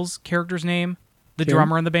Allison Pill's character's name, the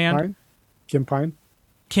drummer in the band, Pine? Kim Pine.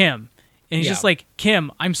 Kim. And he's just like,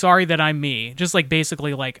 Kim, I'm sorry that I'm me. Just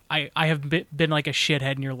basically I have been a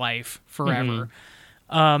shithead in your life forever.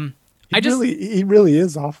 He really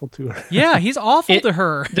is awful to her. Yeah, he's awful to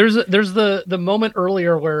her. There's the moment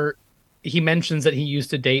earlier where he mentions that he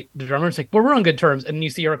used to date the drummer. It's well, we're on good terms, and you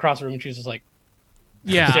see her across the room, and she's just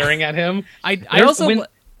staring at him. I mean,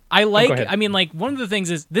 one of the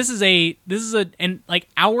things is this is an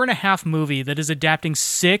hour and a half movie that is adapting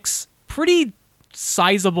 6 pretty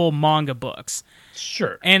sizable manga books.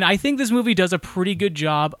 Sure. And I think this movie does a pretty good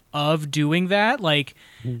job of doing that.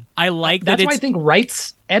 I like that. That's why I think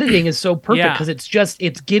Wright's editing is so perfect, because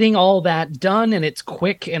it's getting all that done, and it's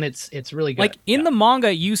quick, and it's really good. In the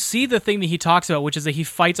manga, you see the thing that he talks about, which is that he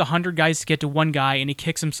fights 100 guys to get to one guy, and he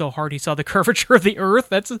kicks him so hard he saw the curvature of the earth.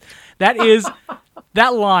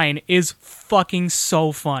 That line is fucking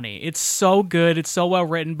so funny. It's so good. It's so well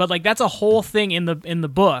written. But that's a whole thing in the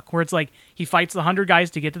book where it's he fights the 100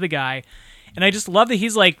 guys to get to the guy. And I just love that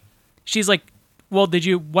she's like, well,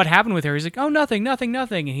 what happened with her? He's like, oh, nothing.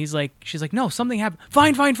 And she's like, no, something happened.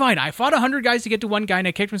 Fine. I fought 100 guys to get to one guy and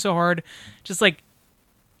I kicked him so hard. Just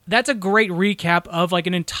that's a great recap of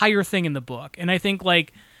an entire thing in the book. And I think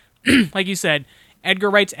like you said, Edgar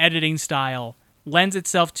Wright's editing style lends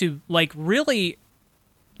itself to really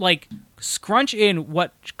scrunch in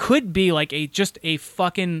what could be just a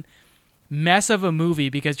fucking mess of a movie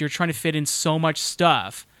because you're trying to fit in so much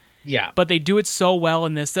stuff. Yeah. But they do it so well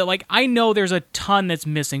in this that I know there's a ton that's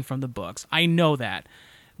missing from the books. I know that.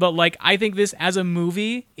 But I think this as a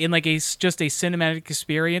movie in just a cinematic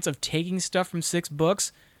experience of taking stuff from 6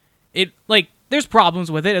 books, it there's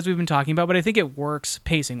problems with it as we've been talking about, but I think it works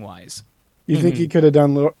pacing wise. You think he could have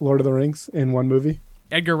done Lord of the Rings in one movie?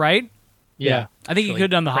 Edgar Wright? Yeah. I think he could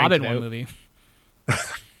have done The Hobbit in one movie.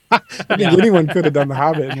 I think anyone could have done The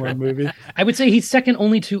Hobbit in one movie. I would say he's second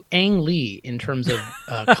only to Ang Lee in terms of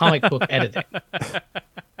comic book editing.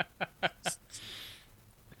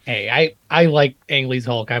 Hey, I like Ang Lee's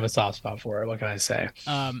Hulk. I have a soft spot for it. What can I say?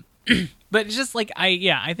 But it's just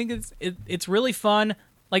I think it's really fun.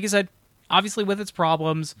 Like I said, obviously with its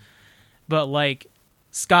problems, but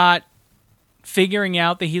Scott figuring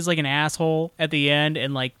out that he's an asshole at the end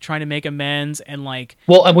and trying to make amends and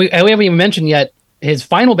well, we haven't even mentioned yet. His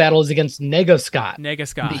final battle is against Nega Scott.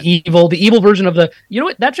 The evil version of the. You know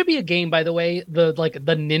what? That should be a game, by the way. The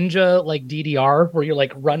ninja DDR where you're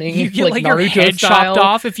running. You get Naruto your head style. chopped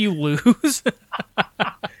off if you lose.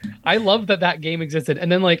 I love that game existed.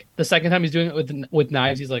 And then the second time he's doing it with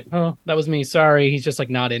knives, he's like, "Oh, that was me. Sorry." He's just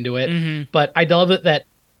not into it. Mm-hmm. But I love it that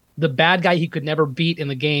the bad guy he could never beat in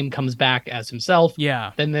the game comes back as himself.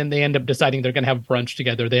 Yeah. And then they end up deciding they're going to have brunch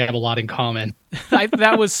together. They have a lot in common.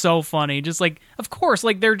 That was so funny. Just of course,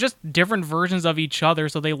 they're just different versions of each other,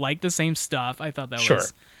 so they like the same stuff. I thought that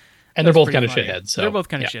was. And they're both pretty kind of funny. shitheads. So they're both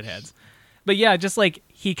kind of shitheads. But yeah, just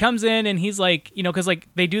he comes in and he's because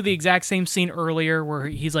they do the exact same scene earlier where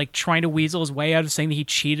he's trying to weasel his way out of saying that he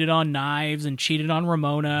cheated on Knives and cheated on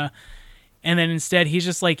Ramona. And then instead he's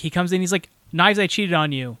just he comes in, he's like, Knives, I cheated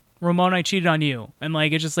on you. Ramona, I cheated on you. And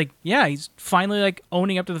it's just yeah, he's finally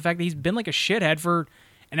owning up to the fact that he's been a shithead for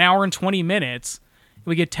an hour and 20 minutes.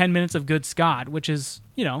 We get 10 minutes of good Scott, which is,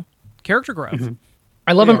 character growth. Mm-hmm.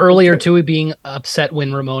 I love him earlier too, being upset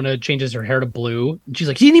when Ramona changes her hair to blue. And she's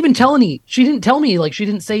like, she didn't even tell me. She didn't tell me. She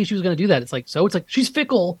didn't say she was going to do that. It's she's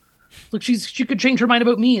fickle. She could change her mind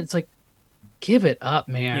about me. It's give it up,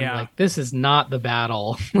 man. Yeah. This is not the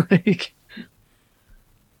battle.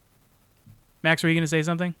 Max, were you going to say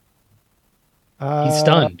something? He's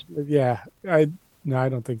stunned. Yeah, I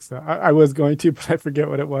don't think so. I was going to, but I forget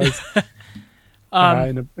what it was.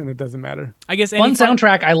 And it doesn't matter. I guess fun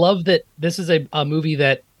soundtrack. I love that this is a movie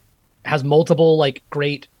that has multiple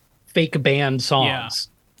great fake band songs.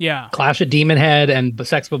 Yeah. Clash at Demon Head and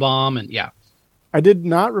Sex Bomb and yeah. I did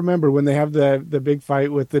not remember when they have the big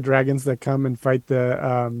fight with the dragons that come and fight the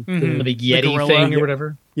the Yeti thing or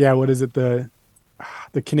whatever. Yeah, what is it? The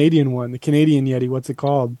Canadian one, the Canadian Yeti. What's it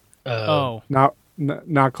called?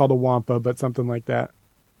 Not called a Wampa, but something like that.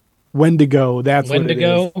 Wendigo. That's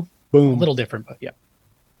Wendigo. What it is. Boom. A little different, but yeah.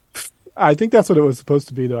 I think that's what it was supposed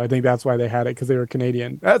to be, though. I think that's why they had it, because they were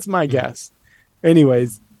Canadian. That's my guess.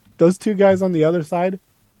 Anyways, those two guys on the other side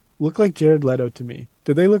look like Jared Leto to me.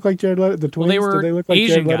 Did they look like Jared Leto? The twins? Well, they were Did they look like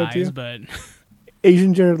Asian Jared Leto guys, to you? but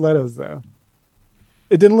Asian Jared Letos, though.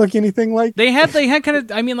 It didn't look anything like. They had kind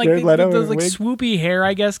of. I mean, like Jared Leto those in a like wig? swoopy hair,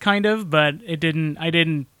 I guess, kind of. But it didn't. I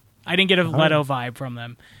didn't get a Leto vibe from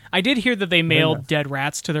them. I did hear that they mailed dead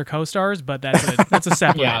rats to their co-stars, but that's a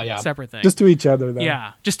separate separate thing. Just to each other, though.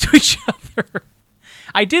 Yeah, just to each other.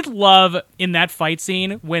 I did love in that fight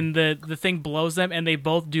scene when the thing blows them and they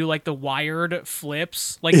both do like the wired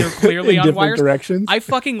flips, like they're clearly In on different wires. directions. I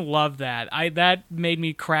fucking love that. That made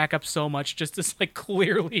me crack up so much. Just this like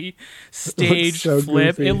clearly staged so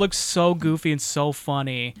flip. goofy. It looks so goofy and so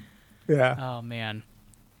funny. Yeah. Oh man,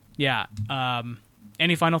 yeah.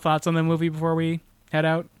 Any final thoughts on the movie before we head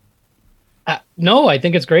out? No, I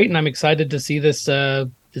think it's great, and I'm excited to see this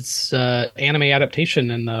anime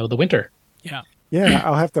adaptation in the winter. Yeah. Yeah,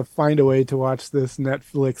 I'll have to find a way to watch this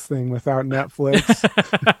Netflix thing without Netflix.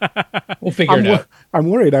 We'll figure it out. I'm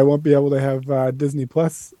worried I won't be able to have Disney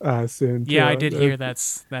Plus soon. Yeah, too. I did They're hear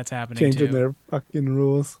that's happening changing too. their fucking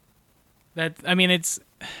rules.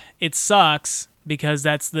 It sucks because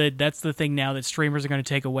that's the thing now that streamers are going to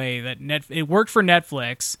take away. That it worked for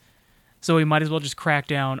Netflix, so we might as well just crack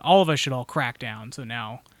down. All of us should all crack down. So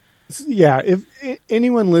now, Yeah, if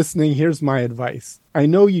anyone listening, here's my advice. I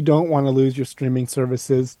know you don't want to lose your streaming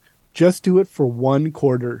services. Just do it for one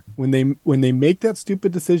quarter. When they make that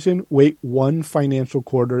stupid decision, wait one financial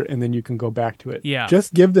quarter and then you can go back to it. Yeah.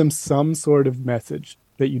 Just give them some sort of message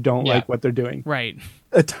that you don't like what they're doing. right?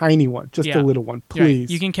 A tiny one, just a little one, Right. please.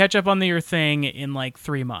 You can catch up on your thing in like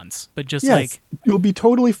 3 months, but just Yes, like you'll be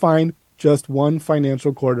totally fine. Just one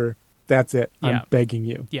financial quarter. That's it. Yeah. I'm begging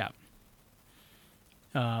you. yeah.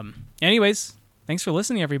 Anyways, thanks for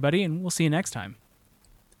listening, everybody, and we'll see you next time.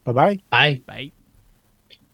 Bye-bye. Bye. Bye.